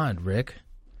to God, Rick?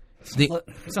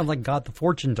 Sounds like God the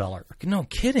fortune teller. No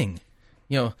kidding.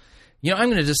 You know, I'm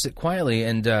going to just sit quietly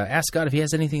and ask God if he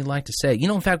has anything he'd like to say.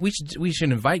 In fact, we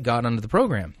should invite God onto the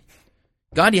program.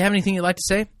 God, do you have anything you'd like to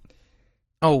say?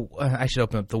 Oh, I should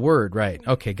open up the Word, right.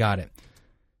 Okay, got it.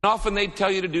 Often they'd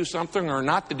tell you to do something or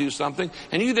not to do something,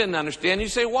 and you didn't understand. You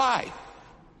say, why?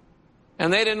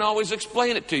 And they didn't always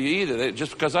explain it to you either,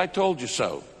 just because I told you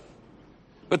so.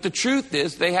 But the truth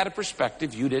is, they had a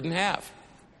perspective you didn't have.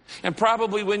 And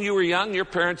probably when you were young, your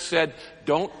parents said,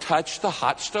 don't touch the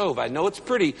hot stove. I know it's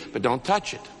pretty, but don't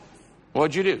touch it.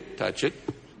 What'd you do? Touch it.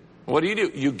 What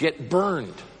do? You get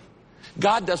burned.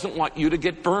 God doesn't want you to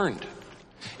get burned.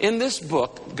 In this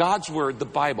book, God's Word, the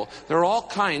Bible, there are all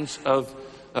kinds of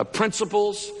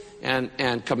principles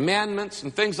and commandments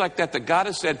and things like that God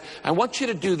has said, I want you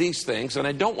to do these things and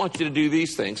I don't want you to do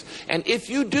these things. And if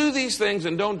you do these things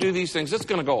and don't do these things, it's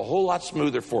going to go a whole lot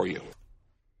smoother for you.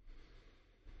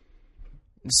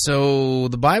 So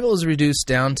the Bible is reduced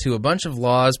down to a bunch of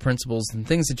laws, principles, and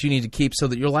things that you need to keep so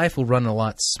that your life will run a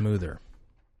lot smoother.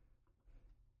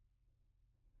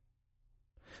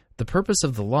 The purpose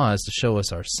of the law is to show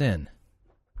us our sin.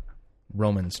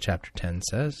 Romans chapter 10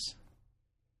 says.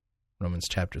 Romans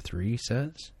chapter 3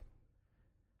 says.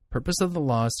 Purpose of the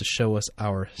law is to show us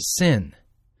our sin.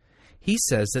 He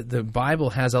says that the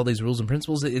Bible has all these rules and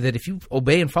principles that if you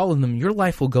obey and follow them, your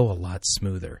life will go a lot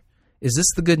smoother. Is this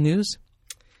the good news?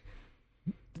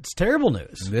 It's terrible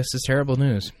news. This is terrible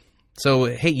news. So,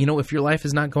 hey, if your life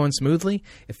is not going smoothly,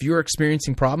 if you're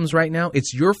experiencing problems right now,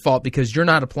 it's your fault because you're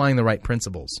not applying the right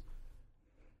principles.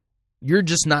 You're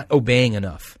just not obeying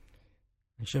enough.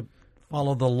 You should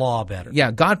follow the law better.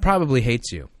 Yeah, God probably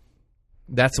hates you.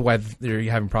 That's why you're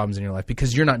having problems in your life,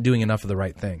 because you're not doing enough of the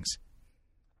right things.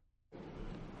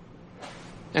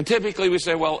 And typically we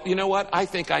say, well, you know what? I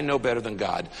think I know better than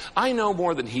God. I know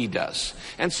more than he does.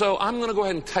 And so I'm going to go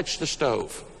ahead and touch the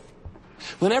stove.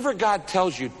 Whenever God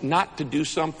tells you not to do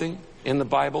something in the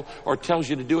Bible or tells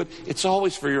you to do it, it's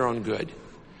always for your own good.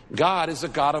 God is a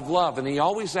God of love, and he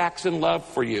always acts in love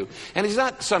for you. And he's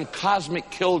not some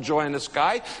cosmic killjoy in the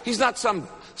sky. He's not some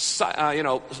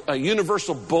a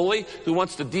universal bully who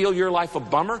wants to deal your life a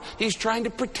bummer. He's trying to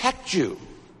protect you.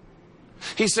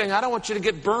 He's saying, I don't want you to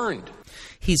get burned.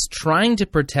 He's trying to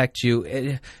protect you.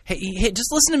 Hey,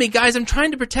 just listen to me, guys. I'm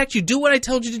trying to protect you. Do what I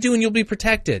told you to do, and you'll be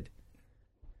protected.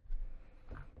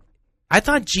 I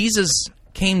thought Jesus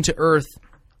came to earth,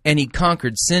 and he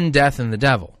conquered sin, death, and the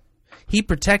devil. He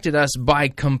protected us by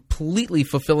completely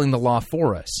fulfilling the law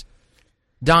for us,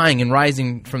 dying and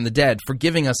rising from the dead,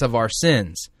 forgiving us of our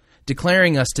sins,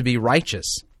 declaring us to be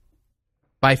righteous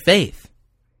by faith.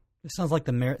 It sounds like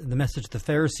the message the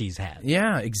Pharisees had.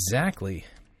 Yeah, exactly.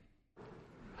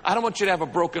 I don't want you to have a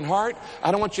broken heart.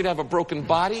 I don't want you to have a broken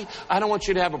body. I don't want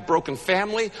you to have a broken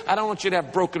family. I don't want you to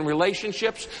have broken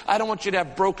relationships. I don't want you to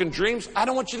have broken dreams. I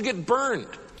don't want you to get burned.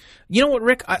 You know what,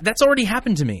 Rick? That's already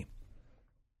happened to me.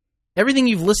 Everything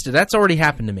you've listed, that's already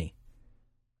happened to me.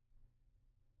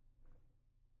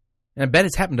 And I bet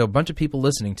it's happened to a bunch of people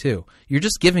listening too. You're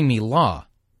just giving me law.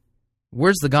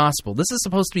 Where's the gospel? This is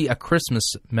supposed to be a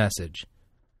Christmas message.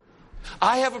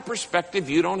 I have a perspective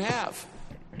you don't have.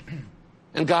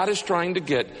 And God is trying to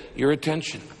get your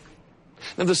attention.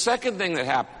 Now, the second thing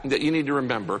that you need to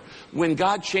remember when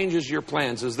God changes your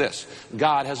plans is this.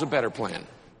 God has a better plan.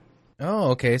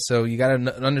 Oh, okay. So you got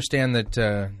to understand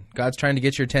that God's trying to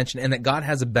get your attention and that God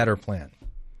has a better plan.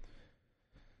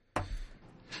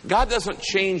 God doesn't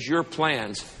change your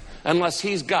plans unless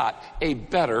He's got a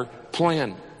better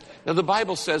plan. Now, the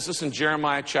Bible says this in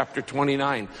Jeremiah chapter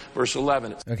 29, verse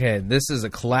 11. Okay, this is a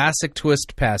classic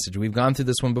twist passage. We've gone through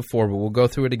this one before, but we'll go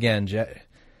through it again.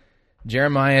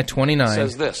 Jeremiah 29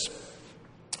 says this.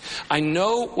 I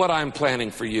know what I'm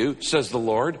planning for you, says the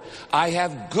Lord. I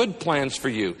have good plans for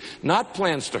you, not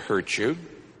plans to hurt you.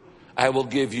 I will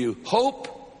give you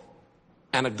hope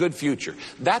and a good future.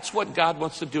 That's what God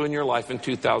wants to do in your life in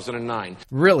 2009.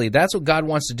 Really, that's what God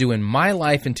wants to do in my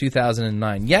life in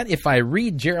 2009. Yet, if I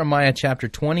read Jeremiah chapter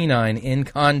 29 in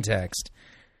context,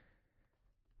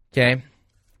 okay,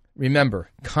 remember,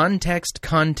 context.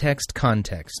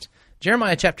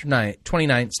 Jeremiah chapter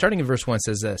 29, starting in verse 1,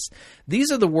 says this.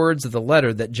 These are the words of the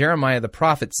letter that Jeremiah the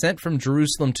prophet sent from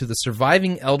Jerusalem to the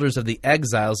surviving elders of the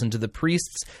exiles and to the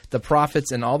priests, the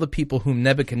prophets, and all the people whom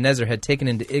Nebuchadnezzar had taken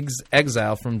into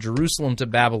exile from Jerusalem to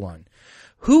Babylon.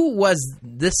 Who was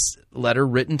this letter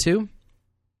written to?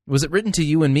 Was it written to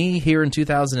you and me here in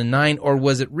 2009, or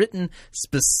was it written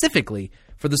specifically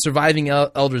for the surviving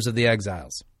elders of the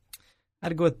exiles?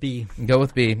 I'd go with B. Go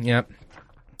with B, yep.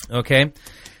 Okay.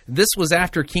 This was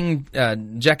after King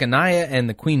Jeconiah and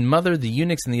the queen mother, the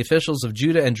eunuchs and the officials of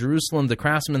Judah and Jerusalem, the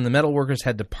craftsmen and the metalworkers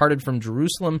had departed from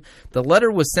Jerusalem. The letter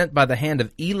was sent by the hand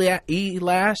of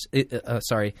Elasah,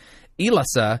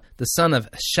 the son of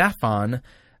Shaphan,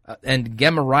 and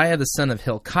Gemariah, the son of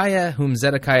Hilkiah, whom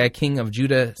Zedekiah, king of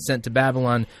Judah, sent to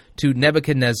Babylon, to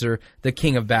Nebuchadnezzar, the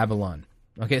king of Babylon.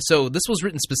 Okay, so this was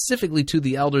written specifically to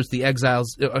the elders, the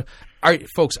exiles.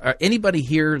 Folks, are anybody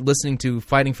here listening to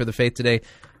Fighting for the Faith today?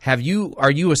 Are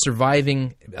you a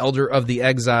surviving elder of the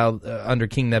exile under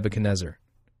King Nebuchadnezzar?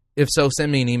 If so,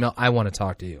 send me an email. I want to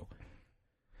talk to you.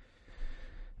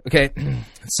 Okay,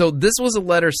 so this was a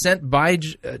letter sent by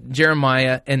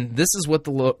Jeremiah, and this is what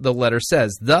the letter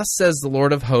says. Thus says the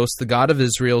Lord of hosts, the God of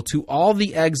Israel, to all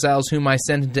the exiles whom I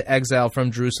sent into exile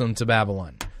from Jerusalem to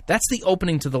Babylon. That's the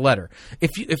opening to the letter. If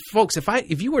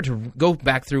you were to go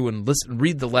back through and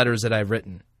read the letters that I've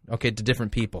written, okay, to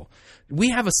different people, we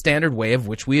have a standard way of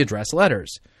which we address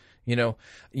letters. You know,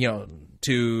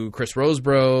 to Chris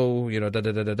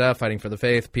Rosebrough, Fighting for the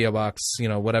Faith, P.O. Box,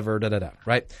 whatever,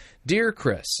 right? Dear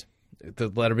Chris, the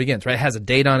letter begins, right? It has a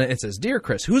date on it. It says, Dear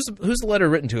Chris. Who's the letter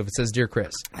written to if it says Dear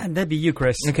Chris? That'd be you,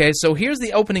 Chris. Okay, so here's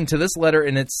the opening to this letter,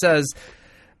 and it says,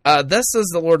 thus says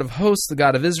the Lord of hosts, the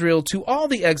God of Israel, to all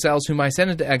the exiles whom I sent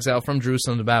into exile from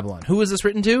Jerusalem to Babylon. Who is this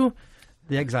written to?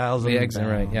 The exiles. The exiles,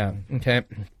 right, yeah. Okay.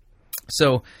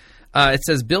 So it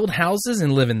says, build houses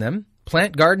and live in them,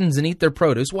 plant gardens and eat their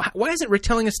produce. Why is it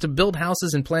telling us to build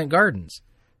houses and plant gardens?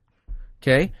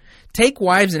 Okay. Take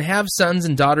wives and have sons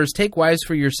and daughters. Take wives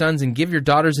for your sons and give your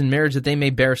daughters in marriage that they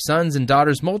may bear sons and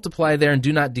daughters. Multiply there and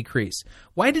do not decrease.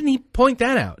 Why didn't he point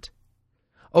that out?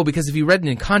 Oh, because if you read it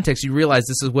in context, you realize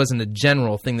this wasn't a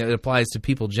general thing that applies to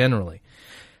people generally.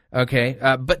 Okay,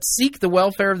 but seek the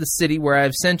welfare of the city where I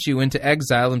have sent you into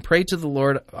exile, and pray to the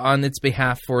Lord on its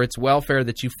behalf for its welfare,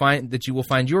 that you will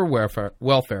find your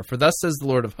welfare. For thus says the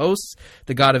Lord of hosts,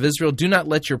 the God of Israel: do not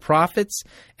let your prophets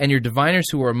and your diviners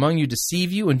who are among you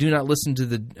deceive you, and do not listen to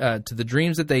the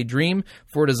dreams that they dream.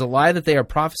 For it is a lie that they are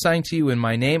prophesying to you in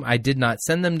my name. I did not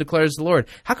send them, declares the Lord.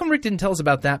 How come Rick didn't tell us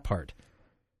about that part?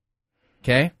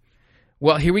 Okay.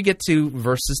 Well, here we get to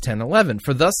verses 10 and 11.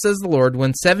 For thus says the Lord,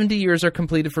 when 70 years are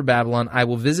completed for Babylon, I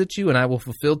will visit you, and I will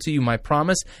fulfill to you my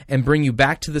promise and bring you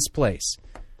back to this place.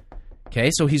 Okay,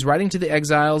 so he's writing to the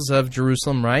exiles of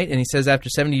Jerusalem, right? And he says after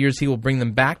 70 years he will bring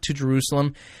them back to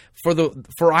Jerusalem.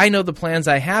 For I know the plans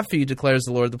I have for you, declares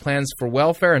the Lord, the plans for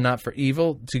welfare and not for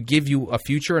evil, to give you a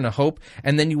future and a hope.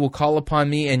 And then you will call upon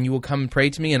me, and you will come and pray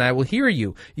to me, and I will hear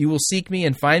you. You will seek me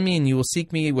and find me, and you will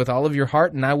seek me with all of your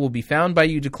heart, and I will be found by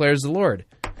you, declares the Lord.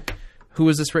 Who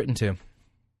is this written to?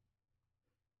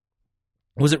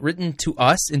 Was it written to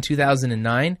us in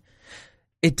 2009?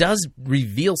 It does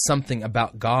reveal something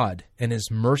about God and His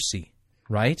mercy,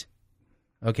 right?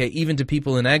 Okay, even to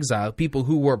people in exile, people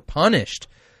who were punished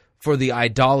for the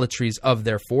idolatries of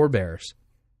their forebears,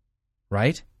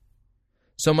 right?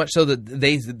 So much so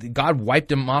that God wiped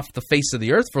them off the face of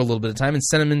the earth for a little bit of time and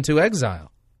sent them into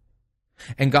exile.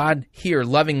 And God here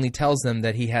lovingly tells them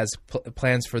that He has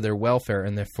plans for their welfare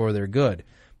and for their good.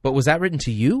 But was that written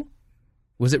to you?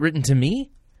 Was it written to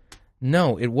me?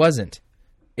 No, it wasn't.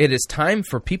 It is time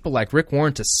for people like Rick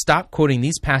Warren to stop quoting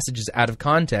these passages out of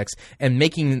context and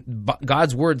making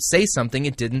God's word say something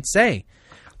it didn't say.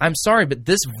 I'm sorry, but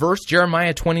this verse,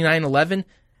 Jeremiah 29:11,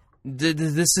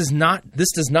 this does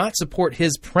not support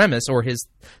his premise or his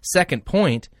second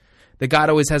point that God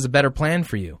always has a better plan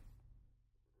for you.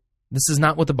 This is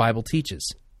not what the Bible teaches.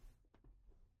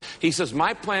 He says,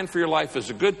 my plan for your life is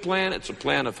a good plan, it's a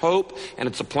plan of hope, and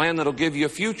it's a plan that'll give you a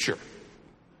future.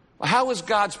 How is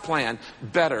God's plan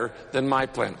better than my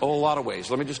plan? Oh, a lot of ways.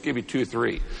 Let me just give you 2 or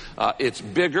 3. It's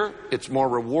bigger, it's more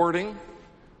rewarding,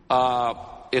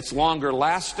 it's longer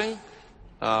lasting.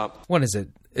 What is it?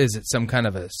 Is it some kind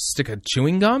of a stick of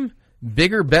chewing gum?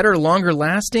 Bigger, better, longer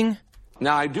lasting?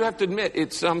 Now, I do have to admit,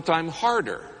 it's sometimes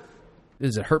harder.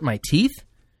 Does it hurt my teeth?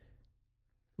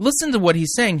 Listen to what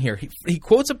he's saying here. He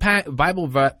quotes a Bible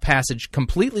passage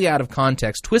completely out of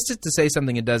context, twists it to say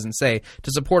something it doesn't say,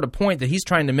 to support a point that he's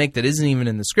trying to make that isn't even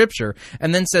in the Scripture,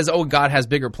 and then says, oh, God has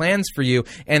bigger plans for you,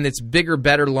 and it's bigger,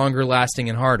 better, longer lasting,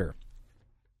 and harder.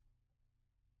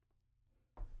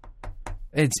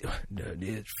 It's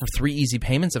for 3 easy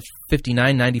payments of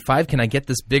 $59.95. Can I get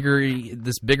this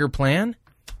bigger plan?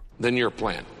 Than your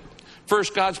plan.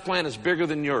 First, God's plan is bigger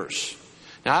than yours.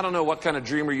 Now, I don't know what kind of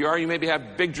dreamer you are. You maybe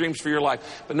have big dreams for your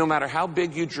life. But no matter how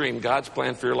big you dream, God's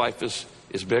plan for your life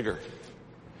is bigger.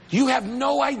 You have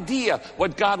no idea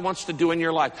what God wants to do in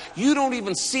your life. You don't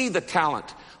even see the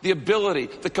talent, the ability,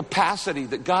 the capacity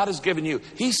that God has given you.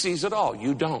 He sees it all.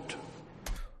 You don't.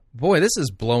 Boy, this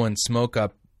is blowing smoke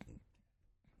up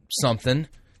something.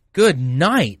 Good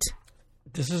night.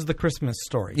 This is the Christmas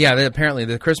story. Yeah, apparently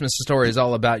the Christmas story is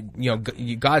all about,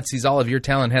 God sees all of your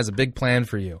talent and has a big plan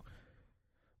for you.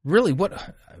 Really, what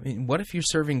if you're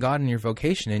serving God in your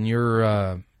vocation and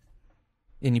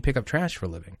you pick up trash for a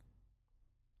living?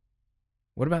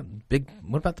 What about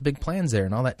the big plans there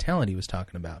and all that talent he was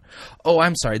talking about? Oh,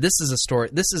 I'm sorry. This is a story.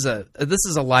 This is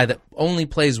a lie that only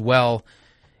plays well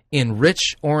in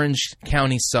rich Orange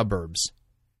County suburbs.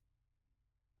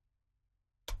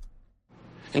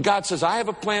 And God says, I have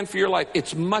a plan for your life.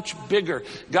 It's much bigger.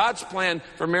 God's plan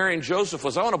for Mary and Joseph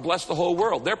was, I want to bless the whole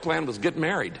world. Their plan was get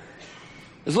married.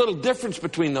 There's a little difference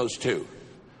between those two.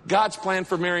 God's plan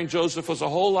for Mary and Joseph was a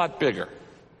whole lot bigger.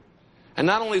 And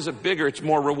not only is it bigger, it's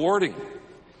more rewarding.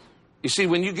 You see,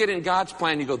 when you get in God's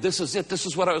plan, you go, this is it. This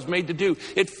is what I was made to do.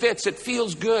 It fits. It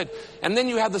feels good. And then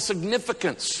you have the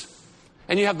significance.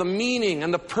 And you have the meaning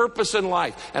and the purpose in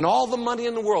life. And all the money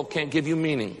in the world can't give you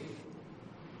meaning.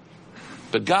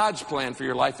 But God's plan for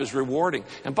your life is rewarding.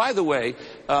 And by the way,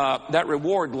 that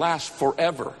reward lasts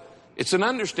forever. It's an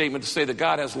understatement to say that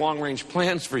God has long-range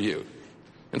plans for you.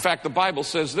 In fact, the Bible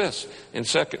says this in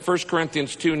 1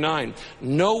 Corinthians 2:9,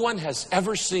 no one has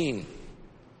ever seen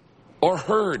or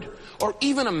heard or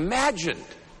even imagined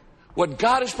what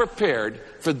God has prepared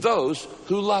for those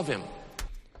who love Him.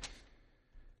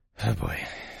 Oh, boy.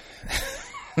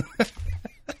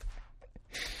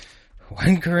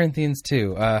 1 Corinthians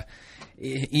 2. I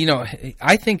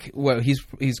think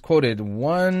he's quoted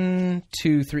 1,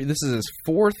 2, 3. This is his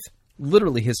fourth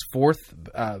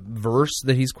verse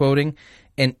that he's quoting,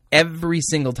 and every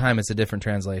single time it's a different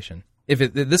translation.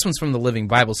 This one's from the Living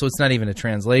Bible, so it's not even a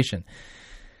translation.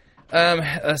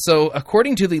 So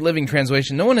according to the Living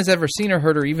Translation, no one has ever seen or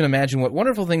heard or even imagined what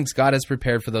wonderful things God has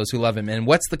prepared for those who love Him. And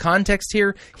what's the context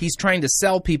here? He's trying to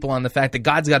sell people on the fact that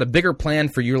God's got a bigger plan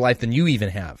for your life than you even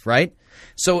have, right?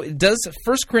 So does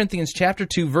 1 Corinthians chapter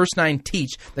 2, verse 9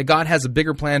 teach that God has a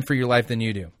bigger plan for your life than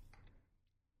you do?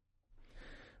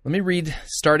 Let me read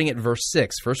starting at verse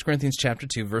 6, 1 Corinthians chapter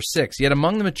 2, verse 6. Yet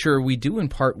among the mature we do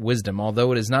impart wisdom,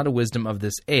 although it is not a wisdom of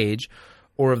this age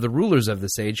or of the rulers of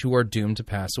this age who are doomed to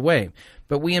pass away.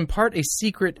 But we impart a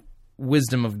secret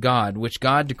wisdom of God, which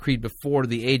God decreed before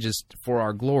the ages for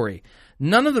our glory.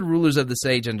 None of the rulers of this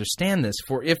age understand this,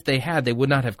 for if they had, they would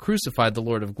not have crucified the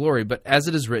Lord of glory. But as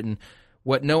it is written,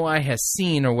 what no eye has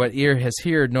seen, or what ear has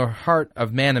heard, nor heart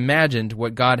of man imagined,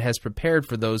 what God has prepared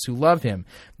for those who love Him.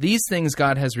 These things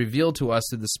God has revealed to us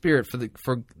through the Spirit, for the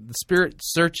Spirit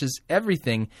searches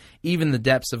everything, even the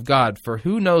depths of God. For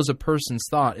who knows a person's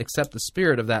thought except the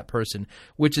spirit of that person,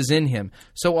 which is in him?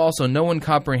 So also no one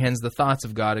comprehends the thoughts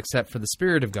of God except for the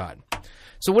Spirit of God.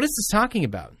 So what is this talking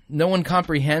about? No one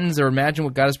comprehends or imagine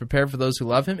what God has prepared for those who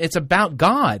love Him? It's about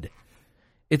God.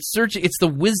 It's the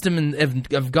wisdom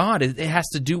of God. It has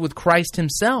to do with Christ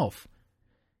Himself.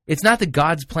 It's not that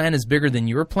God's plan is bigger than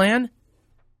your plan.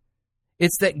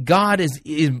 It's that God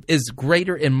is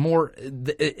greater and more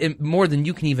than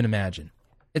you can even imagine.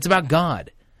 It's about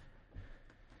God.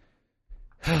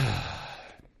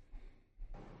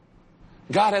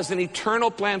 God has an eternal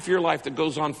plan for your life that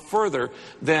goes on further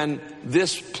than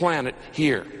this planet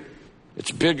here.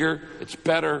 It's bigger, it's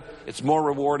better, it's more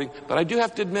rewarding. But I do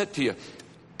have to admit to you,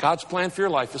 God's plan for your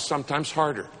life is sometimes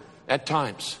harder, at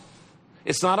times.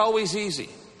 It's not always easy.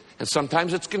 And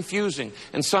sometimes it's confusing.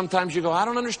 And sometimes you go, I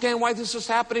don't understand why this is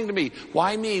happening to me.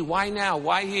 Why me? Why now?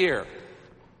 Why here?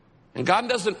 And God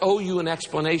doesn't owe you an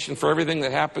explanation for everything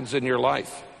that happens in your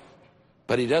life.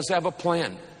 But He does have a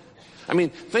plan. I mean,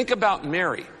 think about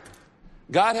Mary.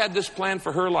 God had this plan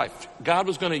for her life. God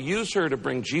was going to use her to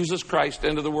bring Jesus Christ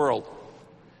into the world.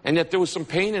 And yet there was some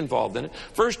pain involved in it.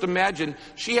 First, imagine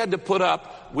she had to put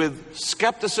up with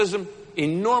skepticism,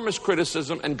 enormous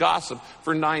criticism, and gossip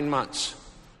for 9 months.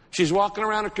 She's walking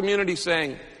around her community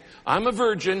saying, I'm a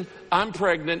virgin, I'm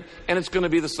pregnant, and it's going to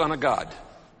be the Son of God.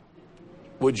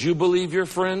 Would you believe your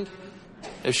friend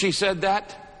if she said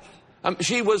that?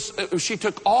 She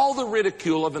took all the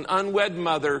ridicule of an unwed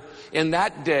mother in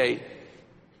that day,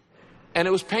 and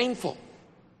it was painful.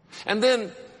 And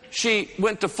then she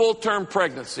went to full-term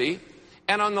pregnancy,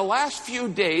 and on the last few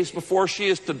days before she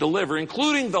is to deliver,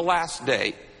 including the last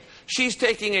day, she's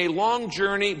taking a long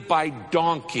journey by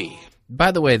donkey.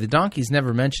 By the way, the donkey's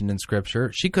never mentioned in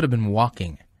Scripture. She could have been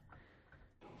walking.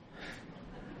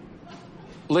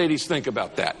 Ladies, think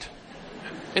about that.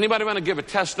 Anybody want to give a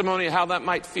testimony of how that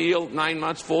might feel? 9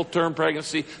 months, full-term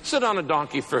pregnancy, sit on a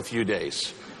donkey for a few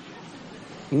days.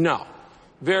 No.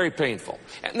 Very painful.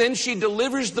 And then she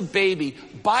delivers the baby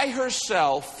by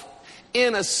herself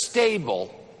in a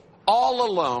stable, all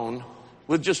alone,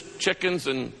 with just chickens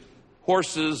and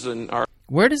horses and...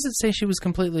 Where does it say she was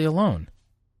completely alone?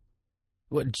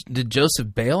 What, did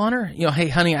Joseph bail on her? You know, hey,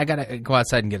 honey, I got to go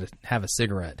outside and have a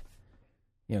cigarette.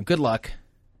 You know, good luck.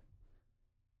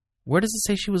 Where does it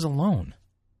say she was alone?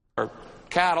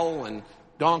 Cattle and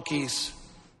donkeys.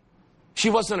 She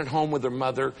wasn't at home with her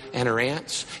mother and her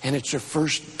aunts, and it's her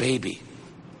first baby.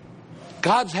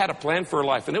 God's had a plan for her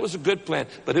life, and it was a good plan,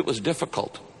 but it was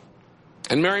difficult.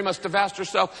 And Mary must have asked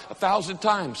herself 1,000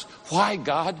 times, why,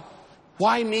 God?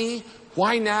 Why me?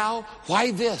 Why now?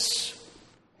 Why this?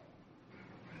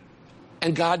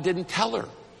 And God didn't tell her.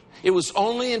 It was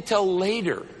only until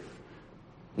later,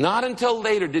 not until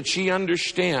later, did she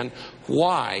understand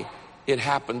why it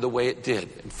happened the way it did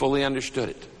and fully understood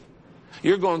it.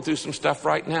 You're going through some stuff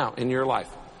right now in your life.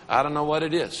 I don't know what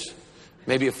it is.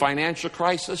 Maybe a financial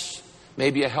crisis,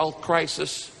 maybe a health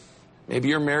crisis, maybe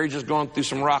your marriage is going through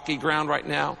some rocky ground right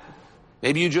now.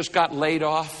 Maybe you just got laid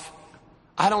off.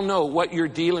 I don't know what you're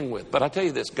dealing with, but I'll tell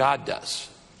you this, God does.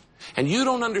 And you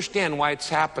don't understand why it's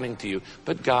happening to you,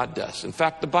 but God does. In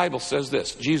fact, the Bible says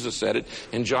this. Jesus said it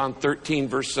in John 13,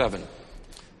 verse 7.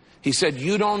 He said,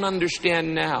 you don't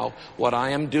understand now what I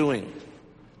am doing,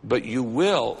 but you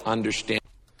will understand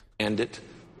it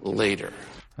later.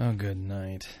 Oh, good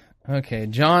night. Okay,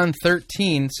 John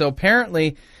 13. So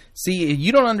apparently, see,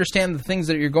 you don't understand the things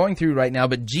that you're going through right now,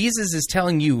 but Jesus is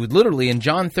telling you, literally in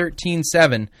John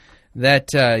 13:7, that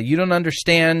you don't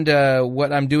understand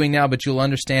what I'm doing now, but you'll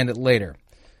understand it later.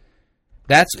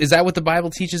 Is that what the Bible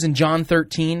teaches in John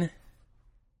 13?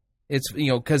 It's,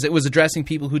 you know, because it was addressing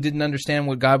people who didn't understand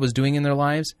what God was doing in their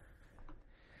lives.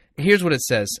 Here's what it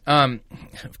says.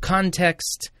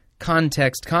 Context.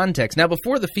 Now,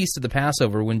 before the feast of the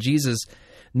Passover, when Jesus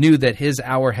knew that his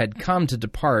hour had come to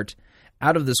depart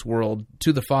out of this world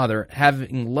to the Father,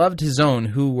 having loved his own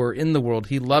who were in the world,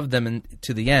 he loved them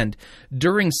to the end.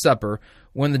 During supper,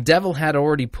 when the devil had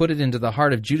already put it into the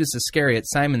heart of Judas Iscariot,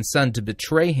 Simon's son, to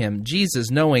betray him, Jesus,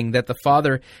 knowing that the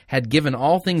Father had given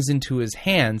all things into his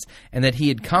hands, and that he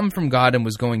had come from God and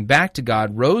was going back to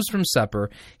God, rose from supper.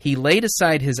 He laid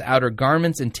aside his outer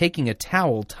garments, and taking a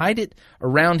towel, tied it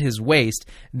around his waist.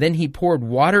 Then he poured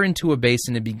water into a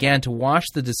basin and began to wash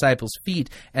the disciples' feet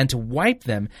and to wipe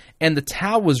them, and the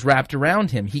towel was wrapped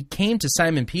around him. He came to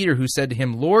Simon Peter, who said to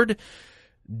him, Lord,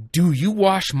 do you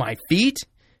wash my feet?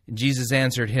 Jesus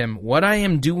answered him, what I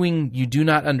am doing you do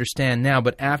not understand now,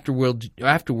 but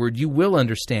afterward you will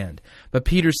understand. But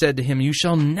Peter said to him, you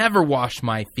shall never wash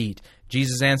my feet.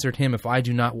 Jesus answered him, if I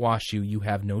do not wash you, you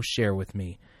have no share with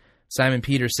me. Simon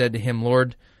Peter said to him,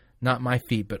 Lord, not my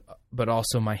feet, but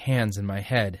also my hands and my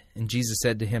head. And Jesus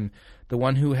said to him, the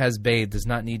one who has bathed does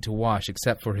not need to wash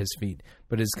except for his feet,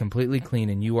 but is completely clean,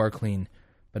 and you are clean,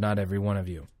 but not every one of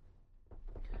you.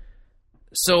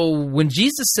 So when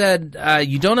Jesus said,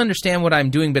 you don't understand what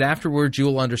I'm doing, but afterwards you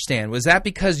will understand, was that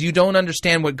because you don't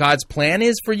understand what God's plan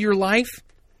is for your life?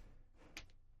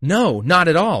 No, not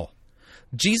at all.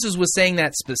 Jesus was saying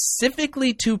that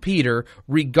specifically to Peter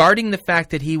regarding the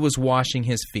fact that he was washing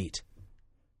his feet.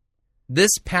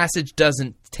 This passage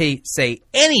doesn't say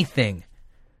anything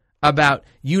about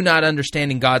you not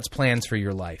understanding God's plans for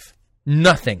your life.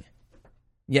 Nothing.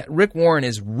 Yet Rick Warren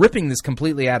is ripping this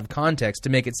completely out of context to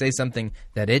make it say something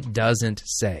that it doesn't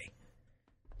say.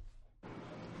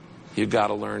 You've got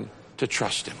to learn to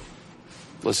trust him.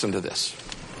 Listen to this.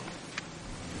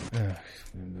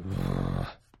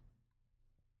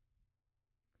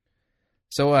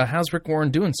 So how's Rick Warren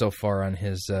doing so far on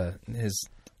his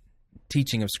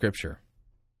teaching of Scripture?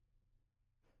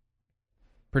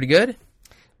 Pretty good?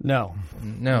 No,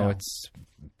 it's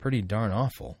pretty darn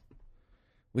awful.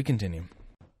 We continue.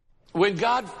 When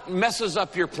God messes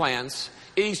up your plans,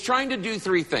 he's trying to do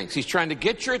three things. He's trying to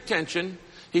get your attention.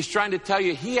 He's trying to tell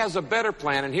you he has a better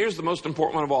plan. And here's the most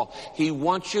important one of all. He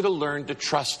wants you to learn to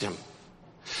trust him.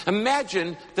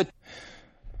 Imagine that.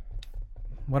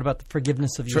 What about the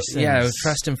forgiveness of your sins? Yeah,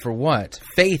 trust him for what?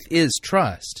 Faith is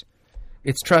trust.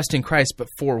 It's trust in Christ, but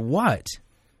for what?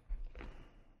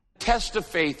 Test of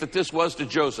faith that this was to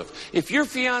Joseph. If your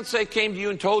fiancé came to you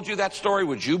and told you that story,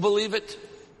 would you believe it?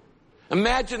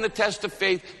 Imagine the test of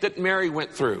faith that Mary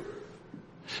went through.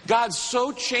 God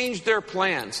so changed their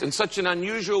plans in such an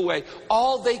unusual way,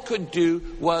 all they could do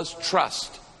was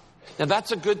trust. Now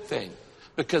that's a good thing,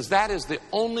 because that is the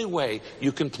only way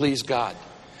you can please God.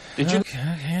 Did you?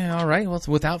 Okay, all right. Well,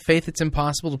 without faith, it's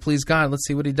impossible to please God. Let's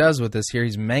see what he does with this here.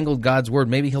 He's mangled God's word.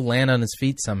 Maybe he'll land on his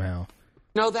feet somehow.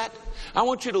 Know that? I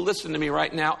want you to listen to me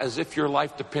right now as if your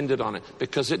life depended on it,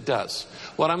 because it does.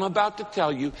 What I'm about to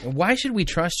tell you. Why should we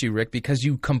trust you, Rick? Because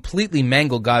you completely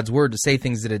mangle God's word to say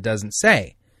things that it doesn't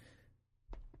say.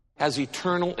 Has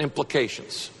eternal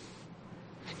implications.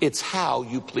 It's how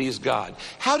you please God.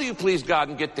 How do you please God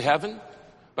and get to heaven?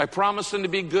 By promising to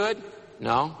be good?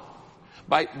 No.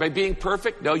 By being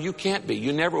perfect? No, you can't be.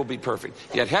 You never will be perfect.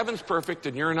 Yet heaven's perfect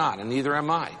and you're not, and neither am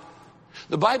I.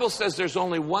 The Bible says there's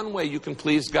only one way you can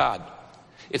please God.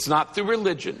 It's not through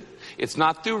religion. It's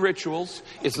not through rituals.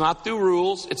 It's not through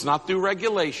rules. It's not through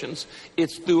regulations.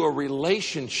 It's through a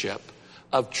relationship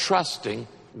of trusting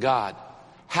God.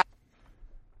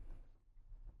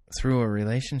 Through a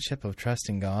relationship of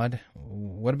trusting God?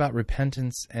 What about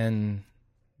repentance and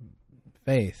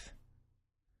faith?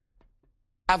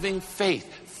 Having faith.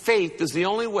 Faith is the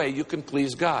only way you can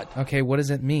please God. Okay, what does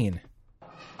it mean?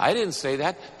 I didn't say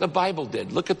that. The Bible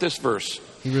did. Look at this verse.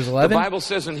 Hebrews 11? The Bible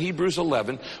says in Hebrews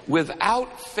 11,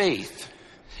 without faith,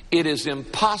 it is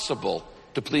impossible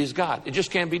to please God. It just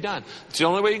can't be done. It's the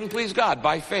only way you can please God,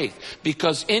 by faith.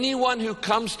 Because anyone who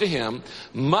comes to him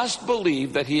must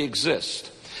believe that he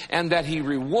exists and that he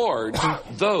rewards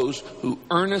those who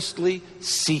earnestly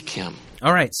seek him.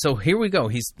 All right, so here we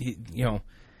go.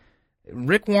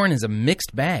 Rick Warren is a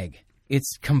mixed bag.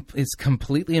 It's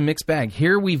completely a mixed bag.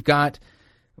 Here we've got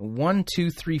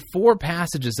 4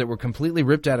 passages that were completely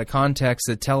ripped out of context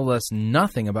that tell us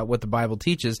nothing about what the Bible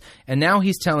teaches, and now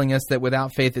he's telling us that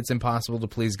without faith it's impossible to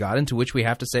please God, and to which we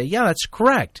have to say, yeah, that's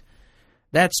correct.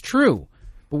 That's true.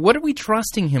 But what are we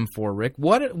trusting him for, Rick?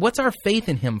 What's our faith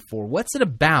in him for? What's it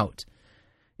about?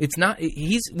 It's not.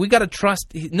 We got to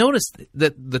trust. Notice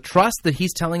that the trust that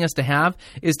he's telling us to have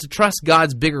is to trust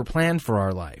God's bigger plan for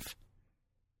our life.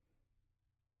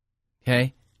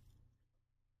 Okay?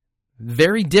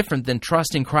 Very different than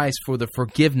trusting Christ for the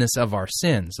forgiveness of our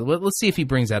sins. So let's see if he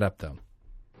brings that up, though.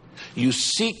 You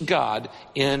seek God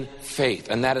in faith,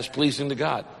 and that is pleasing to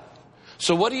God.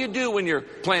 So what do you do when your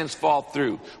plans fall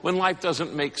through? When life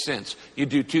doesn't make sense? You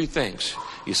do 2 things.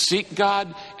 You seek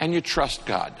God and you trust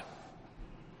God.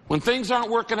 When things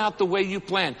aren't working out the way you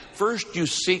planned, first you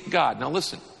seek God. Now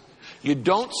listen, you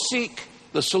don't seek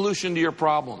the solution to your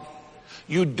problem.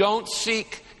 You don't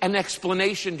seek an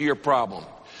explanation to your problem.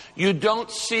 You don't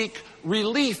seek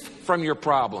relief from your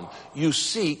problem. You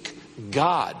seek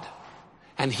God.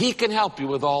 And he can help you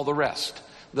with all the rest.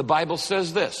 The Bible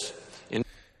says this.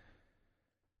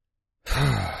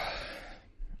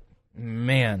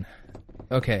 Man.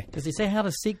 Okay. Does he say how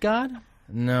to seek God?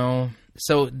 No.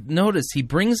 So notice he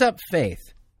brings up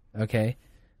faith, okay,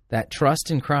 that trust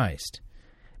in Christ.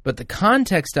 But the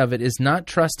context of it is not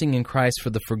trusting in Christ for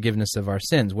the forgiveness of our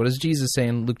sins. What does Jesus say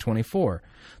in Luke 24?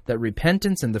 That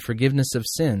repentance and the forgiveness of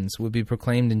sins would be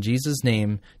proclaimed in Jesus'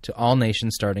 name to all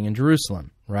nations starting in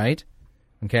Jerusalem, right?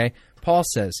 Okay? Paul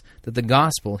says that the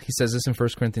gospel, he says this in 1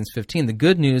 Corinthians 15, the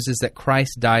good news is that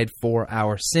Christ died for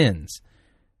our sins.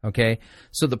 Okay?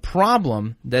 So the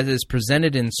problem that is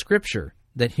presented in Scripture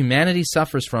that humanity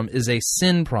suffers from is a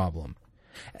sin problem.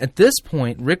 At this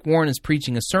point, Rick Warren is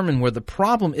preaching a sermon where the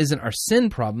problem isn't our sin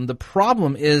problem. The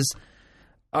problem is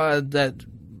that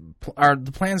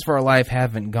the plans for our life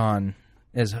haven't gone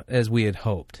as we had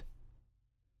hoped.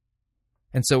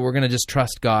 And so we're going to just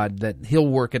trust God that He'll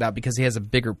work it out because He has a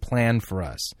bigger plan for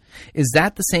us. Is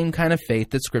that the same kind of faith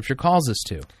that Scripture calls us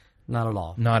to? Not at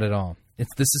all. Not at all. This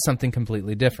is something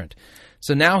completely different.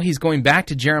 So now he's going back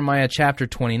to Jeremiah chapter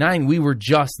 29. We were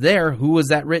just there. Who was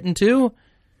that written to?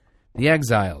 The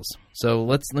exiles. So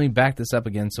let me back this up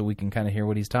again so we can kind of hear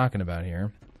what he's talking about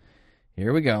here.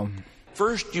 Here we go.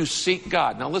 First, you seek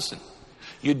God. Now listen,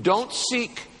 you don't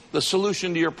seek the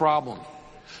solution to your problem.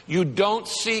 You don't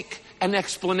seek an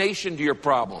explanation to your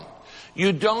problem.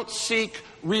 You don't seek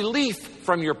relief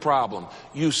from your problem.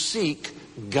 You seek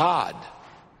God.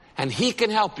 And He can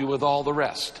help you with all the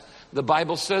rest. The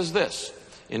Bible says this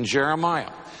in Jeremiah.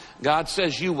 God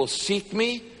says, you will seek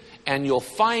me and you'll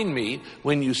find me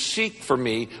when you seek for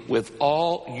me with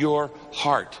all your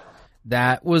heart.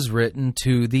 That was written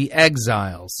to the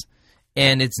exiles.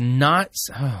 And it's not,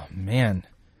 oh man,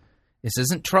 this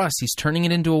isn't trust. He's turning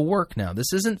it into a work now.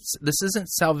 This isn't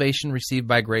salvation received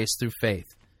by grace through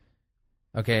faith.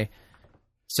 Okay?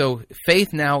 So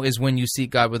faith now is when you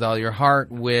seek God with all your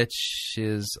heart, which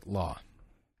is law.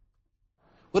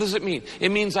 What does it mean? It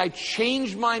means I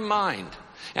change my mind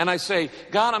and I say,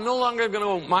 God, I'm no longer going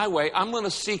to go my way. I'm going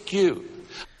to seek you.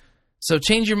 So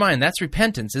change your mind. That's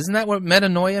repentance. Isn't that what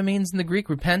metanoia means in the Greek?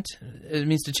 Repent? It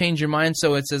means to change your mind.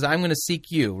 So it says, I'm going to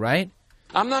seek you, right?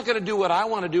 I'm not going to do what I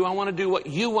want to do. I want to do what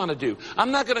you want to do.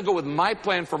 I'm not going to go with my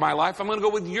plan for my life. I'm going to go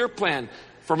with your plan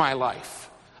for my life.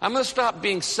 I'm going to stop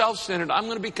being self-centered. I'm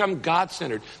going to become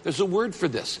God-centered. There's a word for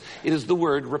this. It is the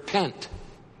word repent.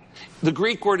 The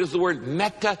Greek word is the word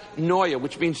metanoia,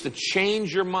 which means to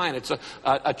change your mind. It's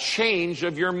a change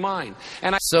of your mind.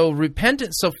 So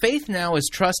repentance, so faith now is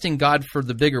trusting God for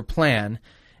the bigger plan,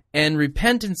 and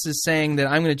repentance is saying that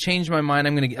I'm going to change my mind,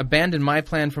 I'm going to abandon my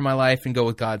plan for my life and go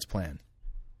with God's plan.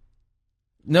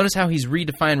 Notice how he's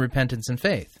redefined repentance and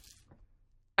faith.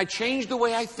 I change the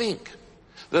way I think.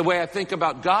 The way I think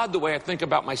about God, the way I think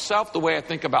about myself, the way I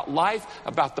think about life,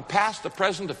 about the past, the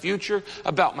present, the future,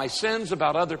 about my sins,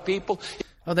 about other people.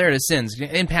 Oh, there it is, sins.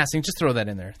 In passing, just throw that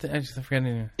in there.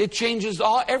 It changes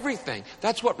everything.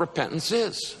 That's what repentance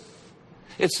is.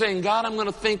 It's saying, God, I'm going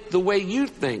to think the way you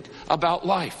think about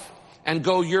life and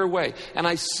go your way. And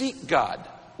I seek God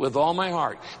with all my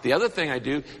heart. The other thing I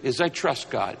do is I trust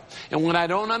God. And when I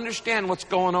don't understand what's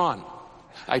going on,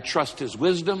 I trust His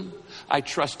wisdom. I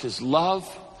trust His love.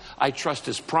 I trust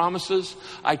His promises.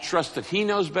 I trust that He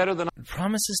knows better than I.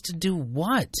 Promises to do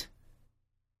what?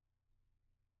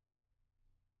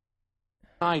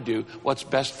 I do what's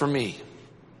best for me.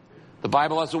 The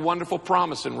Bible has a wonderful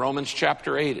promise in Romans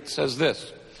chapter 8. It says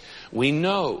this: we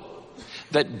know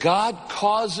that God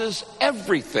causes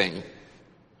everything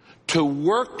to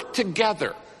work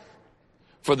together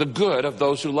for the good of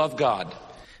those who love God.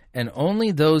 And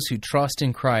only those who trust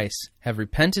in Christ, have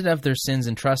repented of their sins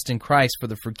and trust in Christ for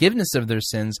the forgiveness of their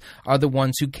sins, are the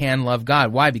ones who can love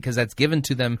God. Why? Because that's given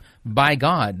to them by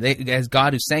God. As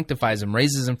God who sanctifies them,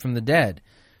 raises them from the dead.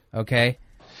 Okay?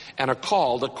 And are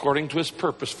called according to His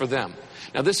purpose for them.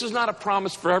 Now, this is not a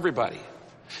promise for everybody.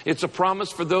 It's a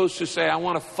promise for those who say, I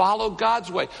want to follow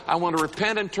God's way. I want to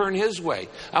repent and turn His way.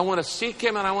 I want to seek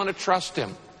Him and I want to trust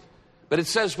Him. But it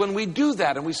says when we do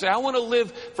that and we say, I want to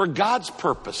live for God's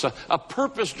purpose, a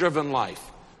purpose-driven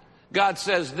life, God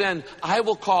says, then I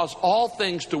will cause all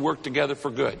things to work together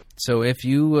for good. So if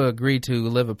you agree to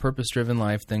live a purpose-driven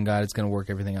life, then God is going to work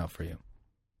everything out for you.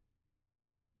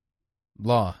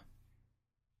 Law.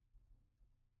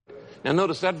 Now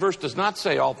notice that verse does not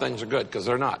say all things are good, because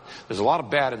they're not. There's a lot of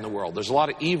bad in the world. There's a lot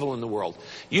of evil in the world.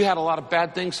 You had a lot of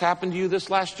bad things happen to you this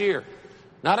last year.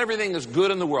 Not everything is good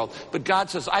in the world, but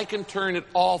God says, I can turn it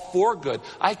all for good.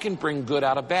 I can bring good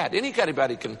out of bad.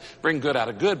 Anybody can bring good out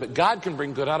of good, but God can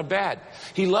bring good out of bad.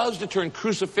 He loves to turn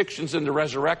crucifixions into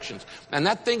resurrections. And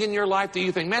that thing in your life that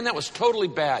you think, man, that was totally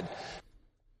bad.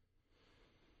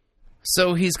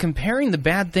 So he's comparing the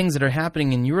bad things that are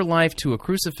happening in your life to a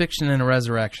crucifixion and a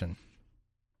resurrection.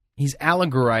 He's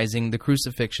allegorizing the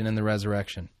crucifixion and the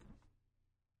resurrection.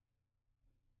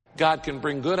 God can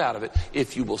bring good out of it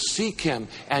if you will seek Him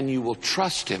and you will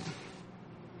trust Him.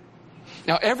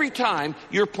 Now, every time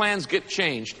your plans get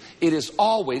changed, it is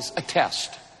always a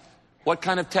test. What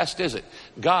kind of test is it?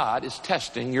 God is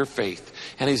testing your faith.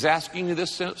 And He's asking you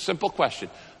this simple question: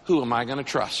 who am I going to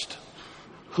trust?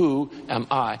 Who am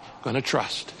I going to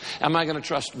trust? Am I going to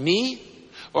trust me,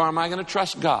 or am I going to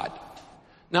trust God?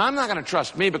 Now, I'm not going to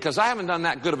trust me because I haven't done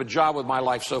that good of a job with my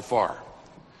life so far.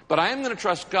 But I am going to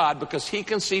trust God because He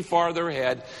can see farther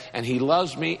ahead, and He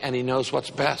loves me, and He knows what's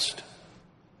best.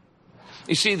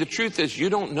 You see, the truth is you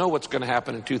don't know what's going to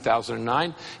happen in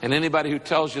 2009, and anybody who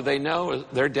tells you they know,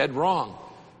 they're dead wrong.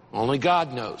 Only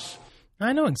God knows.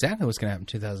 I know exactly what's going to happen in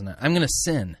 2009. I'm going to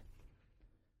sin.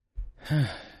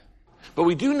 But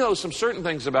we do know some certain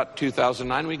things about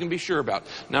 2009 we can be sure about.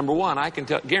 Number one, I can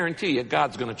guarantee you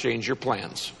God's going to change your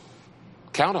plans.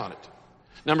 Count on it.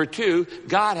 Number two,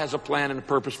 God has a plan and a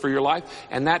purpose for your life,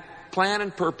 and that plan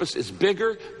and purpose is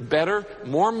bigger, better,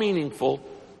 more meaningful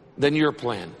than your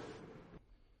plan.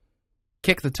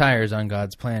 Kick the tires on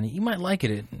God's plan. You might like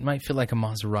it. It might feel like a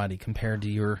Maserati compared to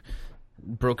your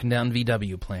broken down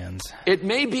VW plans. It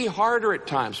may be harder at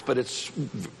times, but it's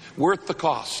worth the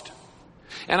cost.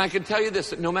 And I can tell you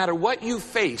this, that no matter what you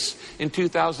face in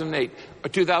 2008 or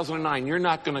 2009, you're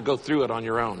not going to go through it on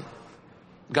your own.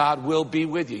 God will be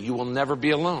with you. You will never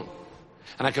be alone.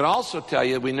 And I can also tell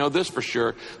you, we know this for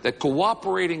sure, that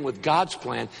cooperating with God's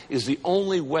plan is the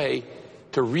only way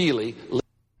to really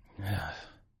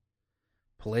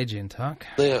Pelagian talk.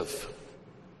 live.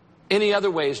 Any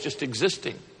other way is just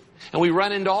existing. And we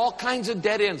run into all kinds of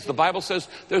dead ends. The Bible says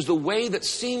there's the way that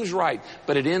seems right,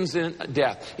 but it ends in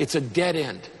death. It's a dead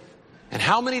end. And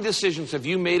how many decisions have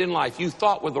you made in life you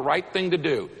thought were the right thing to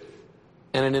do,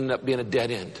 and it ended up being a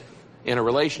dead end in a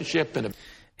relationship?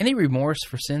 Any remorse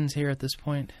for sins here at this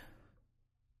point?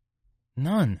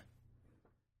 None.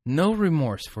 No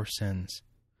remorse for sins.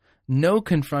 No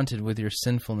confronted with your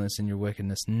sinfulness and your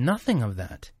wickedness. Nothing of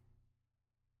that.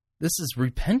 This is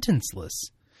repentanceless.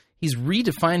 He's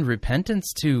redefined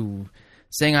repentance to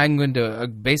saying I'm going to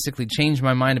basically change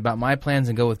my mind about my plans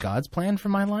and go with God's plan for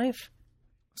my life.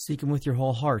 Seek Him with your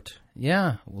whole heart.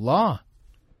 Yeah, law.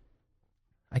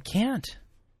 I can't.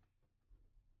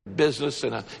 Business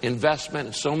and investment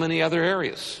and so many other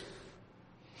areas.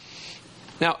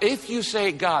 Now, if you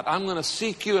say, God, I'm going to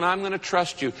seek you and I'm going to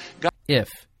trust you. God, If.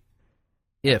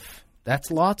 That's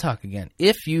law talk again.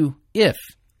 If.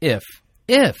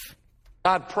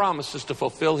 God promises to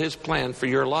fulfill His plan for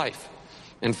your life.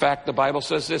 In fact, the Bible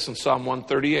says this in Psalm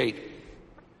 138.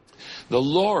 The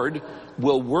Lord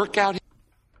will work out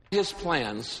His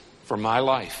plans for my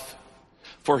life,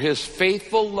 for His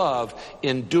faithful love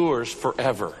endures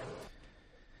forever.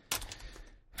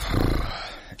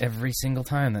 Every single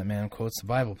time that man quotes the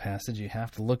Bible passage, you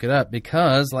have to look it up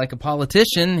because, like a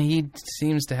politician, he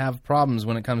seems to have problems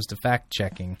when it comes to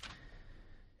fact-checking.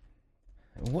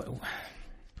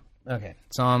 Okay,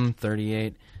 Psalm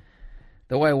 38.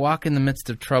 Though I walk in the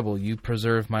midst of trouble, you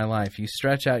preserve my life. You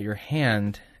stretch out your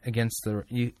hand against the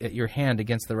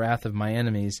wrath of my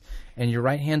enemies, and your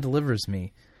right hand delivers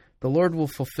me. The Lord will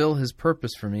fulfill His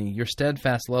purpose for me. Your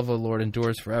steadfast love, O Lord,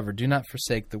 endures forever. Do not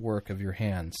forsake the work of your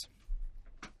hands.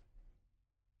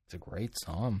 It's a great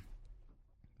psalm.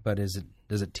 But does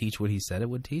it teach what he said it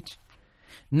would teach?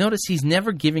 Notice he's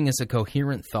never giving us a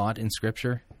coherent thought in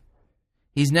Scripture.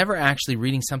 He's never actually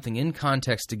reading something in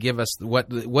context to give us what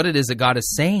it is that God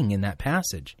is saying in that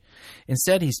passage.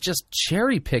 Instead, he's just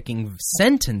cherry-picking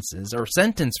sentences or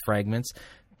sentence fragments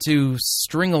to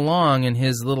string along in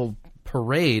his little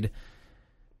parade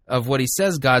of what he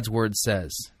says God's Word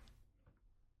says.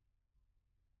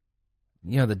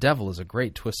 You know, the devil is a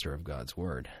great twister of God's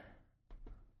Word.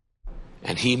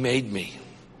 And He made me.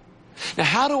 Now,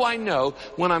 how do I know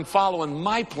when I'm following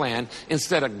my plan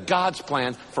instead of God's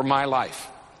plan for my life?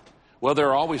 Well, there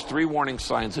are always 3 warning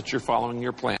signs that you're following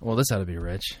your plan. Well, this ought to be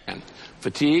rich.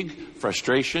 Fatigue,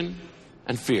 frustration,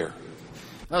 and fear.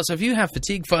 Oh, so if you have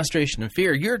fatigue, frustration, and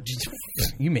fear,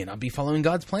 you may not be following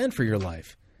God's plan for your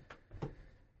life.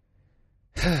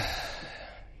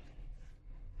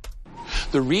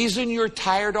 The reason you're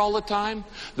tired all the time,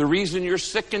 the reason you're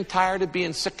sick and tired of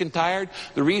being sick and tired,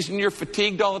 the reason you're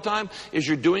fatigued all the time is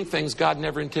you're doing things God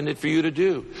never intended for you to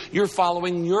do. You're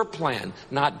following your plan,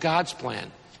 not God's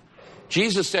plan.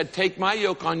 Jesus said, take my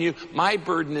yoke on you. My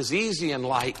burden is easy and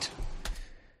light.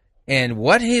 And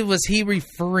what was he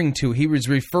referring to? He was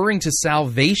referring to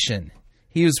salvation.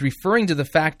 He was referring to the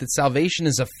fact that salvation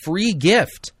is a free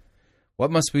gift. What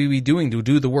must we be doing to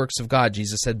do the works of God?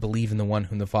 Jesus said, believe in the one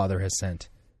whom the Father has sent.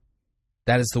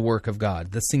 That is the work of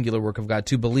God, the singular work of God,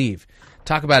 to believe.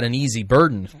 Talk about an easy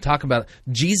burden. Talk about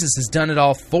Jesus has done it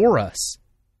all for us.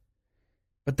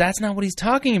 But that's not what he's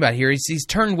talking about here. He's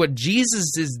turned what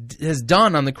Jesus has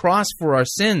done on the cross for our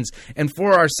sins and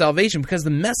for our salvation, because the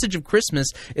message of Christmas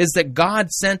is that God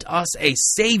sent us a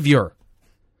Savior.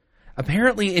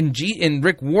 Apparently, in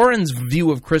Rick Warren's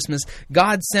view of Christmas,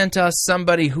 God sent us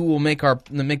somebody who will make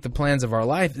the plans of our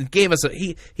life. It gave us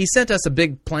he sent us a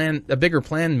bigger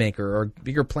plan maker or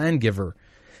bigger plan giver,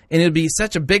 and it'll be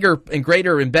such a bigger and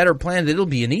greater and better plan that it'll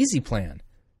be an easy plan.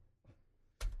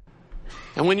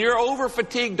 And when you're over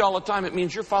fatigued all the time, it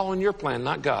means you're following your plan,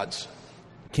 not God's.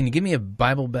 Can you give me a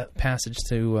Bible passage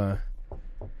to?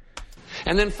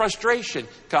 And then frustration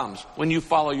comes when you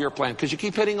follow your plan because you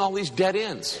keep hitting all these dead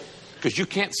ends because you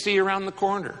can't see around the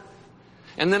corner.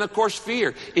 And then, of course,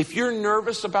 fear. If you're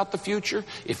nervous about the future,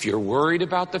 if you're worried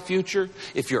about the future,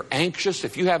 if you're anxious,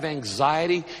 if you have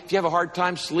anxiety, if you have a hard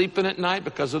time sleeping at night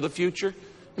because of the future,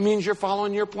 it means you're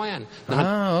following your plan.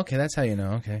 Oh, okay. That's how you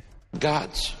know. Okay.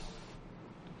 God's.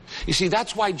 You see,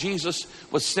 that's why Jesus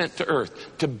was sent to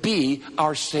earth, to be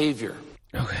our Savior.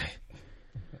 Okay.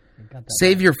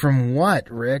 Savior from what,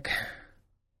 Rick?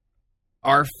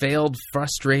 Our failed,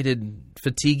 frustrated,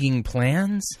 fatiguing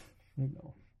plans?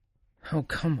 Oh,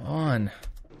 come on.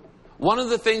 One of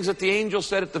the things that the angel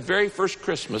said at the very first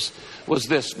Christmas was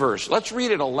this verse. Let's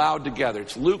read it aloud together.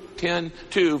 It's Luke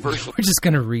 10:2, verse. We're just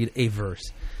going to read a verse.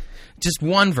 Just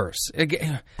one verse.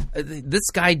 This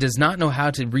guy does not know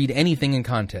how to read anything in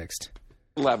context.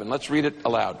 11. Let's read it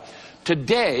aloud.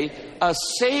 Today, a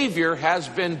Savior has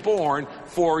been born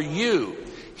for you.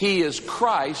 He is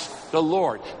Christ the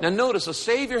Lord. Now notice, a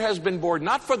Savior has been born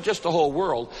not for just the whole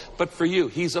world, but for you.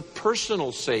 He's a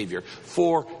personal Savior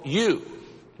for you.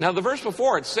 Now the verse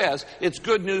before it says it's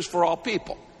good news for all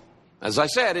people. As I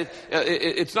said,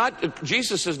 it's not.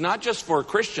 Jesus is not just for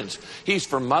Christians. He's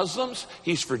for Muslims.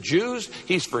 He's for Jews.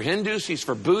 He's for Hindus. He's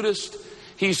for Buddhists.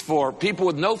 He's for people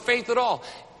with no faith at all.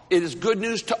 It is good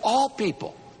news to all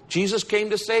people. Jesus came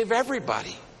to save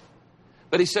everybody.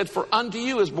 But he said, for unto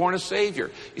you is born a Savior.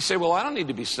 You say, well, I don't need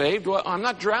to be saved. Well, I'm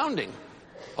not drowning.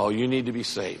 Oh, you need to be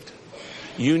saved.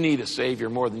 You need a Savior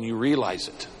more than you realize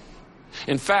it.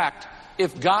 In fact,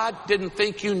 if God didn't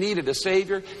think you needed a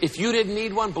Savior, if you didn't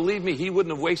need one, believe me, He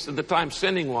wouldn't have wasted the time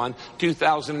sending one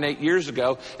 2008 years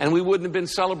ago, and we wouldn't have been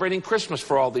celebrating Christmas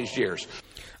for all these years.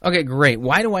 Okay, great.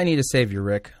 Why do I need a Savior,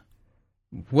 Rick?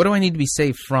 What do I need to be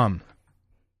saved from?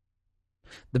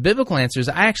 The biblical answer is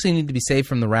I actually need to be saved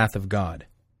from the wrath of God.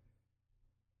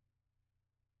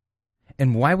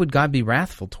 And why would God be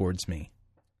wrathful towards me?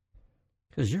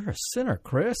 Because you're a sinner,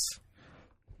 Chris.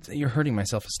 You're hurting my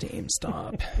self-esteem.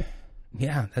 Stop.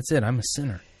 Yeah, that's it. I'm a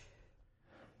sinner.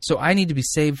 So I need to be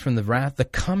saved from the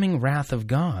coming wrath of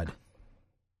God.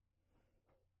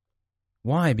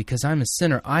 Why? Because I'm a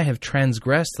sinner. I have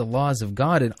transgressed the laws of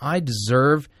God, and I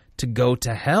deserve to go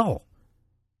to hell.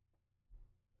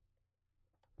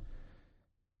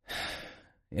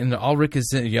 And all Rick is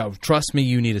saying, yeah, trust me,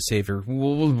 you need a Savior.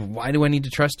 Well, why do I need to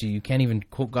trust you? You can't even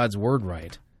quote God's word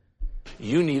right.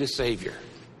 You need a Savior.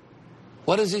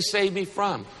 What does He save me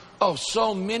from? Oh,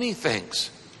 so many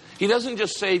things. He doesn't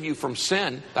just save you from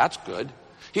sin. That's good.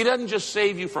 He doesn't just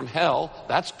save you from hell.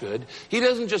 That's good. He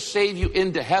doesn't just save you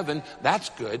into heaven.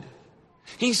 That's good.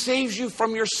 He saves you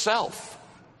from yourself,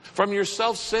 from your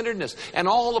self-centeredness and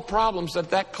all the problems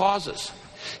that causes.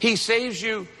 He saves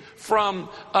you from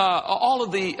all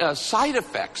of the side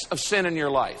effects of sin in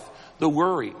your life. The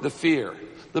worry, the fear,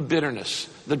 the bitterness,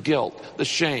 the guilt, the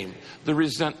shame, the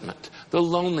resentment, the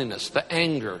loneliness, the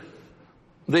anger,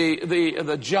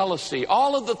 the jealousy,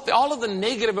 all of the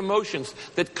negative emotions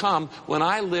that come when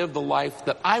I live the life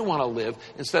that I want to live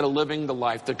instead of living the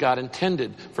life that God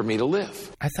intended for me to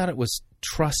live. I thought it was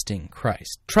trusting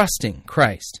Christ. Trusting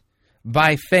Christ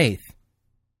by faith.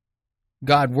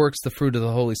 God works the fruit of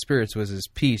the Holy Spirit, so as His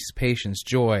peace, patience,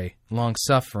 joy,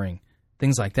 long-suffering,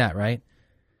 things like that, right?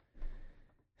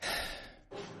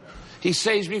 He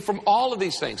saves me from all of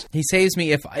these things. He saves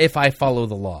me if I follow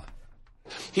the law.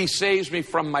 He saves me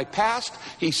from my past.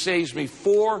 He saves me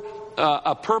for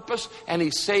a purpose, and He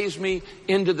saves me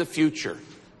into the future,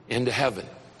 into heaven.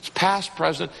 It's past,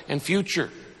 present, and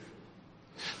future.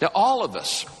 Now, all of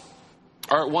us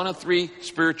are at one of three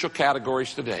spiritual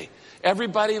categories today.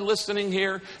 Everybody listening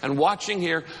here and watching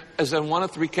here is in one of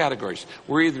three categories.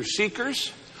 We're either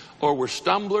seekers, or we're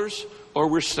stumblers, or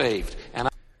we're saved. And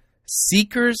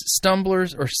Seekers,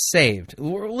 stumblers, or saved?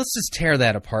 Let's just tear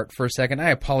that apart for a second. I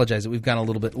apologize that we've gone a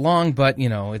little bit long, but,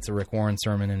 it's a Rick Warren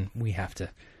sermon, and we have to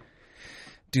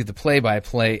do the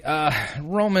play-by-play.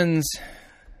 Romans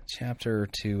chapter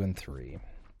 2 and 3.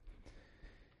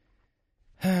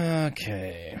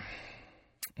 Okay.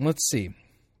 Let's see.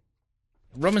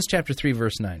 Romans chapter 3,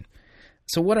 verse 9.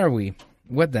 So what are we?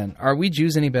 What then? Are we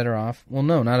Jews any better off? Well,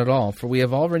 no, not at all. For we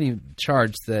have already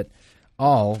charged that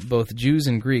all, both Jews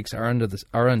and Greeks, are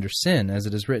under sin, as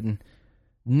it is written,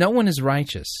 no one is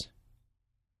righteous.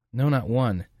 No, not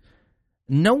one.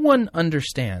 No one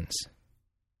understands.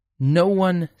 No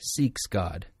one seeks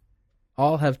God.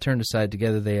 All have turned aside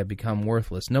together. They have become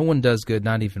worthless. No one does good,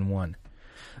 not even one.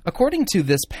 According to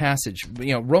this passage,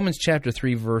 Romans chapter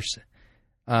 3, verse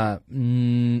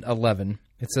 11,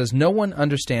 it says, no one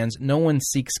understands, no one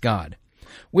seeks God,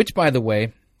 which, by the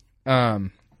way,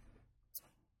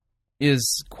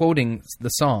 is quoting the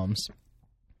Psalms,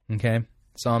 Okay?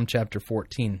 Psalm chapter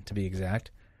 14, to be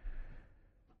exact.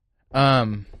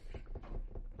 Actually,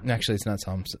 it's not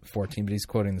Psalm 14, but he's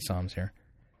quoting the Psalms here.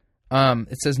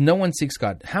 It says, no one seeks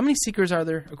God. How many seekers are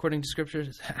there, according to Scripture?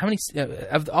 How many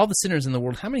of all the sinners in the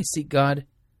world, how many seek God?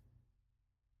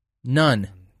 None.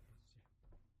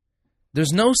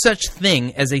 There's no such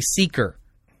thing as a seeker.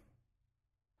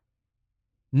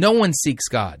 No one seeks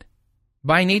God.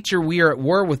 By nature, we are at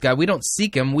war with God. We don't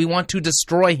seek Him. We want to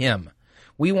destroy Him.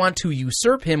 We want to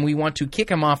usurp Him. We want to kick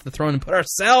Him off the throne and put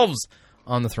ourselves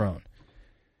on the throne.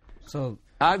 So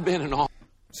I've been in all.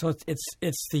 So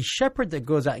it's the shepherd that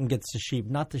goes out and gets the sheep,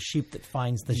 not the sheep that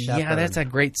finds the shepherd. Yeah, that's a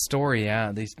great story.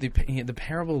 Yeah, the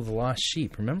parable of the lost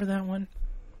sheep. Remember that one?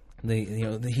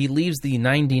 He leaves the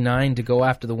 99 to go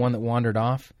after the one that wandered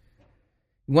off.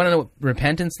 You want to know what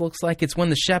repentance looks like? It's when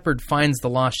the shepherd finds the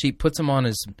lost sheep, puts him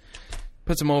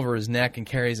over his neck, and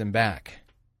carries him back.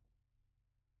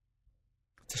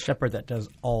 It's a shepherd that does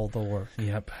all the work.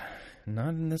 Yep, not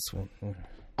in this one.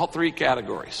 All three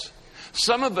categories.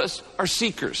 Some of us are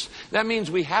seekers. That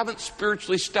means we haven't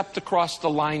spiritually stepped across the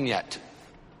line yet.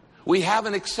 We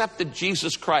haven't accepted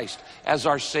Jesus Christ as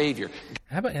our Savior.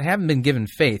 Haven't been given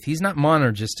faith. He's not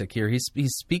monergistic here. He's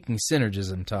speaking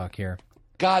synergism talk here.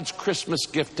 God's Christmas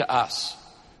gift to us.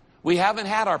 We haven't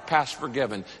had our past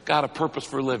forgiven, got a purpose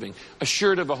for living,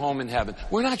 assured of a home in heaven.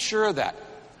 We're not sure of that,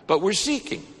 but we're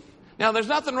seeking. Now, there's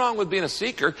nothing wrong with being a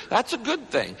seeker. That's a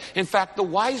good thing. In fact, the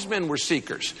wise men were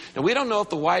seekers. And we don't know if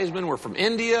the wise men were from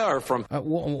India or from...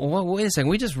 wait a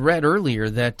second. We just read earlier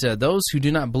that those who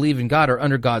do not believe in God are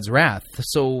under God's wrath.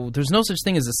 So there's no such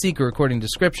thing as a seeker according to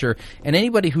Scripture. And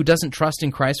anybody who doesn't trust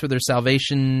in Christ for their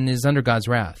salvation is under God's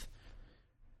wrath.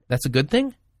 That's a good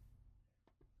thing?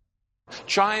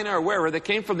 China or wherever, they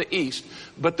came from the East.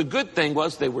 But the good thing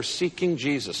was they were seeking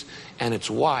Jesus. And it's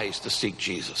wise to seek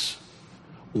Jesus.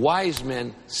 Wise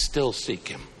men still seek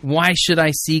Him. Why should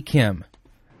I seek Him?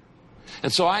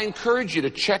 And so I encourage you to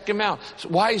check Him out.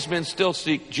 Wise men still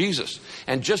seek Jesus.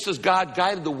 And just as God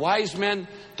guided the wise men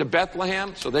to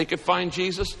Bethlehem so they could find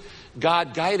Jesus,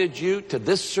 God guided you to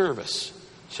this service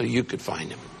so you could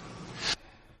find Him.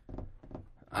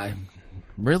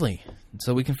 Really?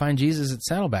 So we can find Jesus at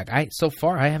Saddleback. So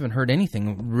far, I haven't heard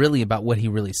anything really about what He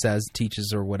really says,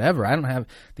 teaches, or whatever. I don't have...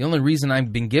 The only reason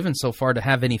I've been given so far to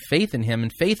have any faith in Him,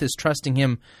 and faith is trusting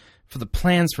Him for the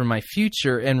plans for my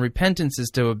future, and repentance is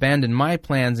to abandon my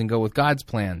plans and go with God's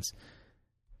plans.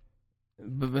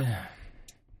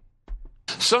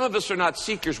 Some of us are not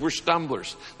seekers, we're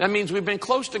stumblers. That means we've been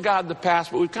close to God in the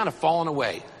past, but we've kind of fallen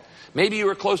away. Maybe you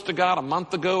were close to God a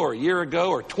month ago, or a year ago,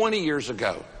 or 20 years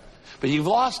ago. But you've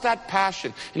lost that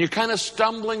passion, and you're kind of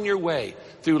stumbling your way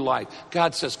through life.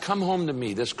 God says, come home to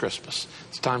me this Christmas.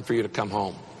 It's time for you to come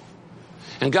home.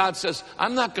 And God says,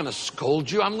 I'm not going to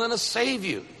scold you. I'm going to save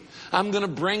you. I'm going to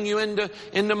bring you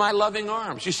into my loving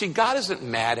arms. You see, God isn't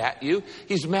mad at you.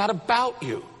 He's mad about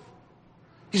you.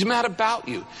 He's mad about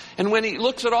you. And when He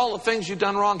looks at all the things you've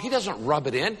done wrong, He doesn't rub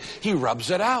it in. He rubs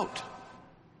it out.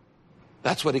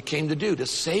 That's what He came to do, to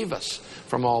save us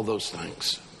from all those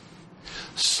things.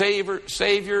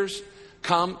 Saviors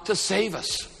come to save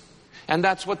us. And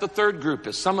that's what the third group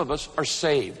is. Some of us are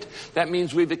saved. That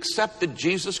means we've accepted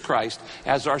Jesus Christ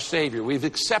as our Savior. We've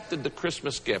accepted the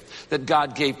Christmas gift that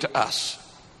God gave to us.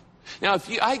 Now, if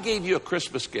I gave you a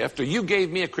Christmas gift, or you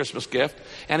gave me a Christmas gift,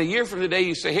 and a year from today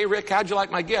you say, hey, Rick, how'd you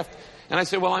like my gift? And I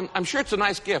say, well, I'm sure it's a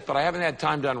nice gift, but I haven't had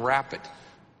time to unwrap it.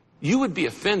 You would be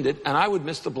offended, and I would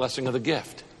miss the blessing of the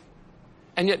gift.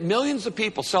 And yet millions of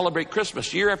people celebrate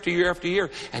Christmas year after year after year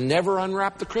and never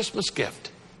unwrap the Christmas gift.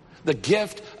 The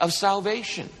gift of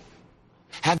salvation.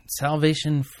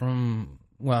 Salvation from,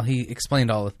 well, He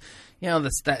explained all of,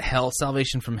 that hell,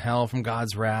 salvation from hell, from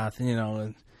God's wrath,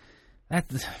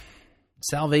 that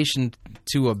salvation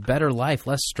to a better life,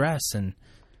 less stress. And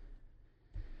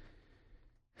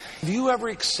have you ever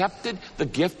accepted the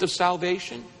gift of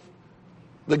salvation?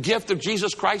 The gift of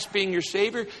Jesus Christ being your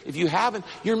Savior? If you haven't,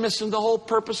 you're missing the whole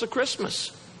purpose of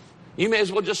Christmas. You may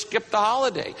as well just skip the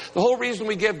holiday. The whole reason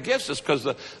we give gifts is because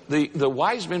the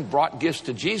wise men brought gifts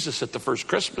to Jesus at the first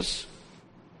Christmas.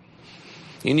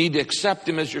 You need to accept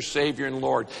Him as your Savior and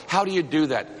Lord. How do you do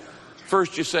that?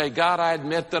 First you say, God, I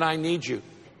admit that I need You.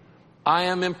 I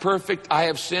am imperfect. I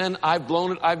have sinned. I've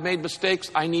blown it. I've made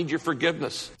mistakes. I need Your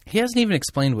forgiveness. He hasn't even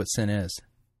explained what sin is.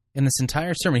 In this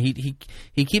entire sermon,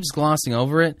 he keeps glossing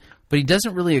over it, but he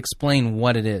doesn't really explain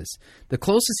what it is. The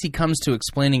closest he comes to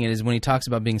explaining it is when he talks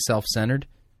about being self-centered.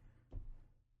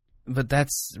 But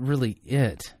that's really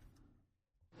it.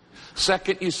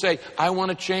 Second, you say, I want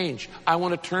to change. I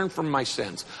want to turn from my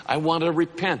sins. I want to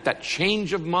repent. That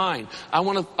change of mind. I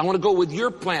want to go with your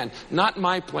plan, not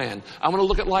my plan. I want to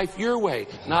look at life your way,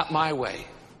 not my way.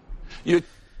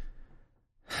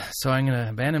 So I'm going to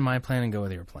abandon my plan and go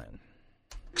with your plan.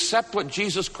 Accept what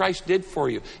Jesus Christ did for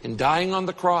you in dying on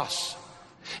the cross.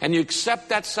 And you accept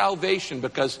that salvation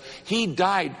because he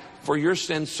died for your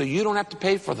sins so you don't have to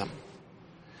pay for them.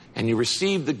 And you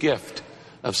receive the gift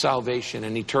of salvation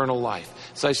and eternal life.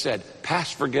 As I said,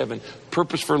 past forgiven,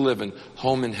 purpose for living,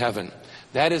 home in heaven.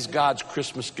 That is God's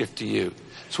Christmas gift to you.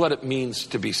 It's what it means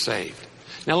to be saved.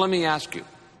 Now let me ask you,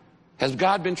 has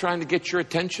God been trying to get your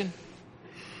attention?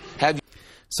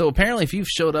 So apparently if you've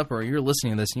showed up or you're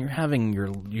listening to this and you're having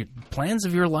your plans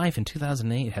of your life in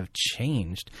 2008 have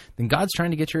changed, then God's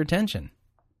trying to get your attention.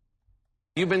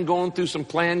 You've been going through some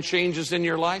plan changes in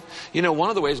your life. You know, one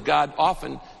of the ways God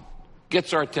often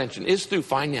gets our attention is through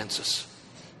finances.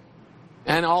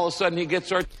 And all of a sudden he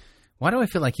gets our... Why do I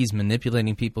feel like he's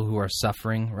manipulating people who are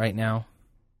suffering right now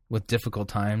with difficult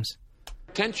times?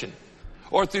 Attention.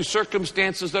 Or through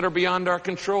circumstances that are beyond our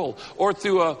control. Or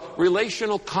through a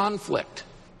relational conflict.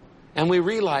 And we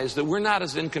realize that we're not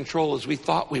as in control as we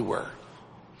thought we were.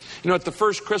 You know, at the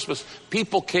first Christmas,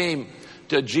 people came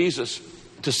to Jesus,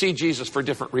 to see Jesus for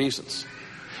different reasons.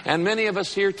 And many of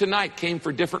us here tonight came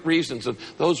for different reasons. And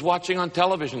those watching on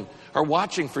television are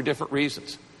watching for different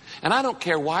reasons. And I don't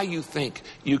care why you think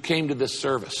you came to this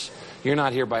service. You're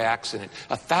not here by accident.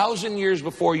 1,000 years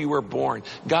before you were born,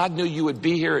 God knew you would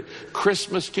be here at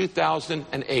Christmas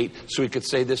 2008 so he could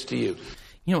say this to you.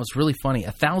 You know, it's really funny.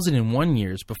 1,001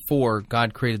 years before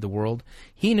God created the world,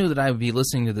 he knew that I would be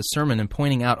listening to the sermon and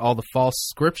pointing out all the false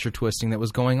scripture twisting that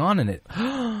was going on in it.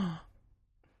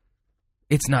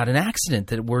 It's not an accident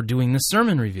that we're doing this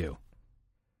sermon review.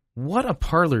 What a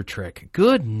parlor trick.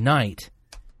 Good night.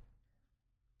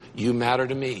 You matter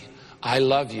to me. I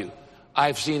love you.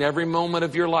 I've seen every moment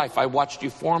of your life. I watched you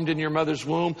formed in your mother's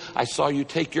womb. I saw you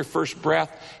take your first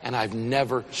breath, and I've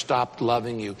never stopped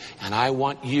loving you. And I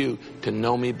want you to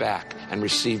know me back and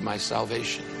receive my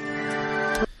salvation.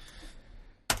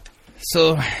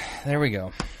 So, there we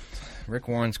go. Rick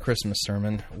Warren's Christmas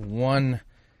sermon. One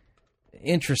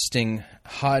interesting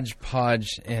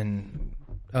hodgepodge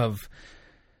of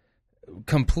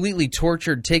completely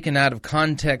tortured, taken out of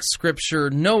context scripture,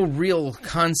 no real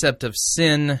concept of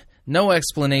sin, no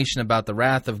explanation about the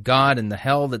wrath of God and the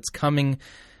hell that's coming,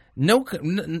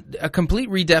 a complete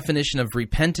redefinition of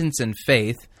repentance and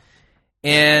faith,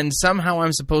 and somehow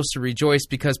I'm supposed to rejoice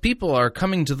because people are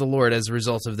coming to the Lord as a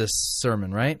result of this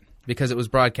sermon, right? Because it was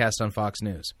broadcast on Fox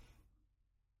News.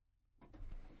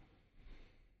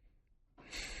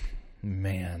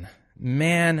 Man,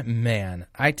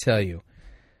 I tell you.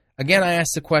 Again, I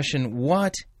ask the question,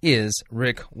 what is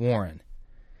Rick Warren?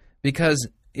 Because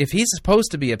if he's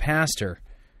supposed to be a pastor,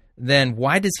 then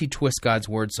why does he twist God's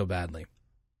word so badly?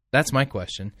 That's my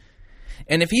question.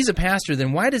 And if he's a pastor,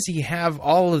 then why does he have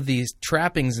all of these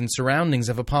trappings and surroundings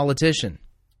of a politician?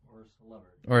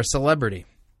 Or a celebrity?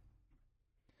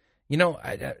 You know,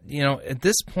 at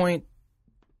this point,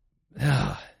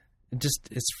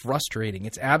 it's frustrating.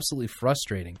 It's absolutely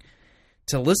frustrating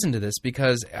to listen to this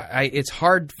because it's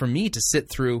hard for me to sit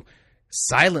through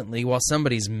silently while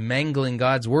somebody's mangling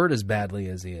God's word as badly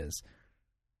as he is.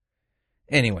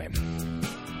 Anyway,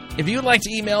 if you'd like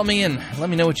to email me and let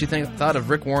me know what you thought of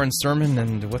Rick Warren's sermon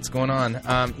and what's going on,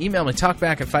 email me,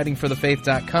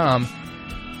 talkback@fightingforthefaith.com.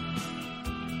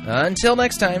 Until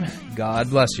next time, God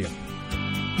bless you.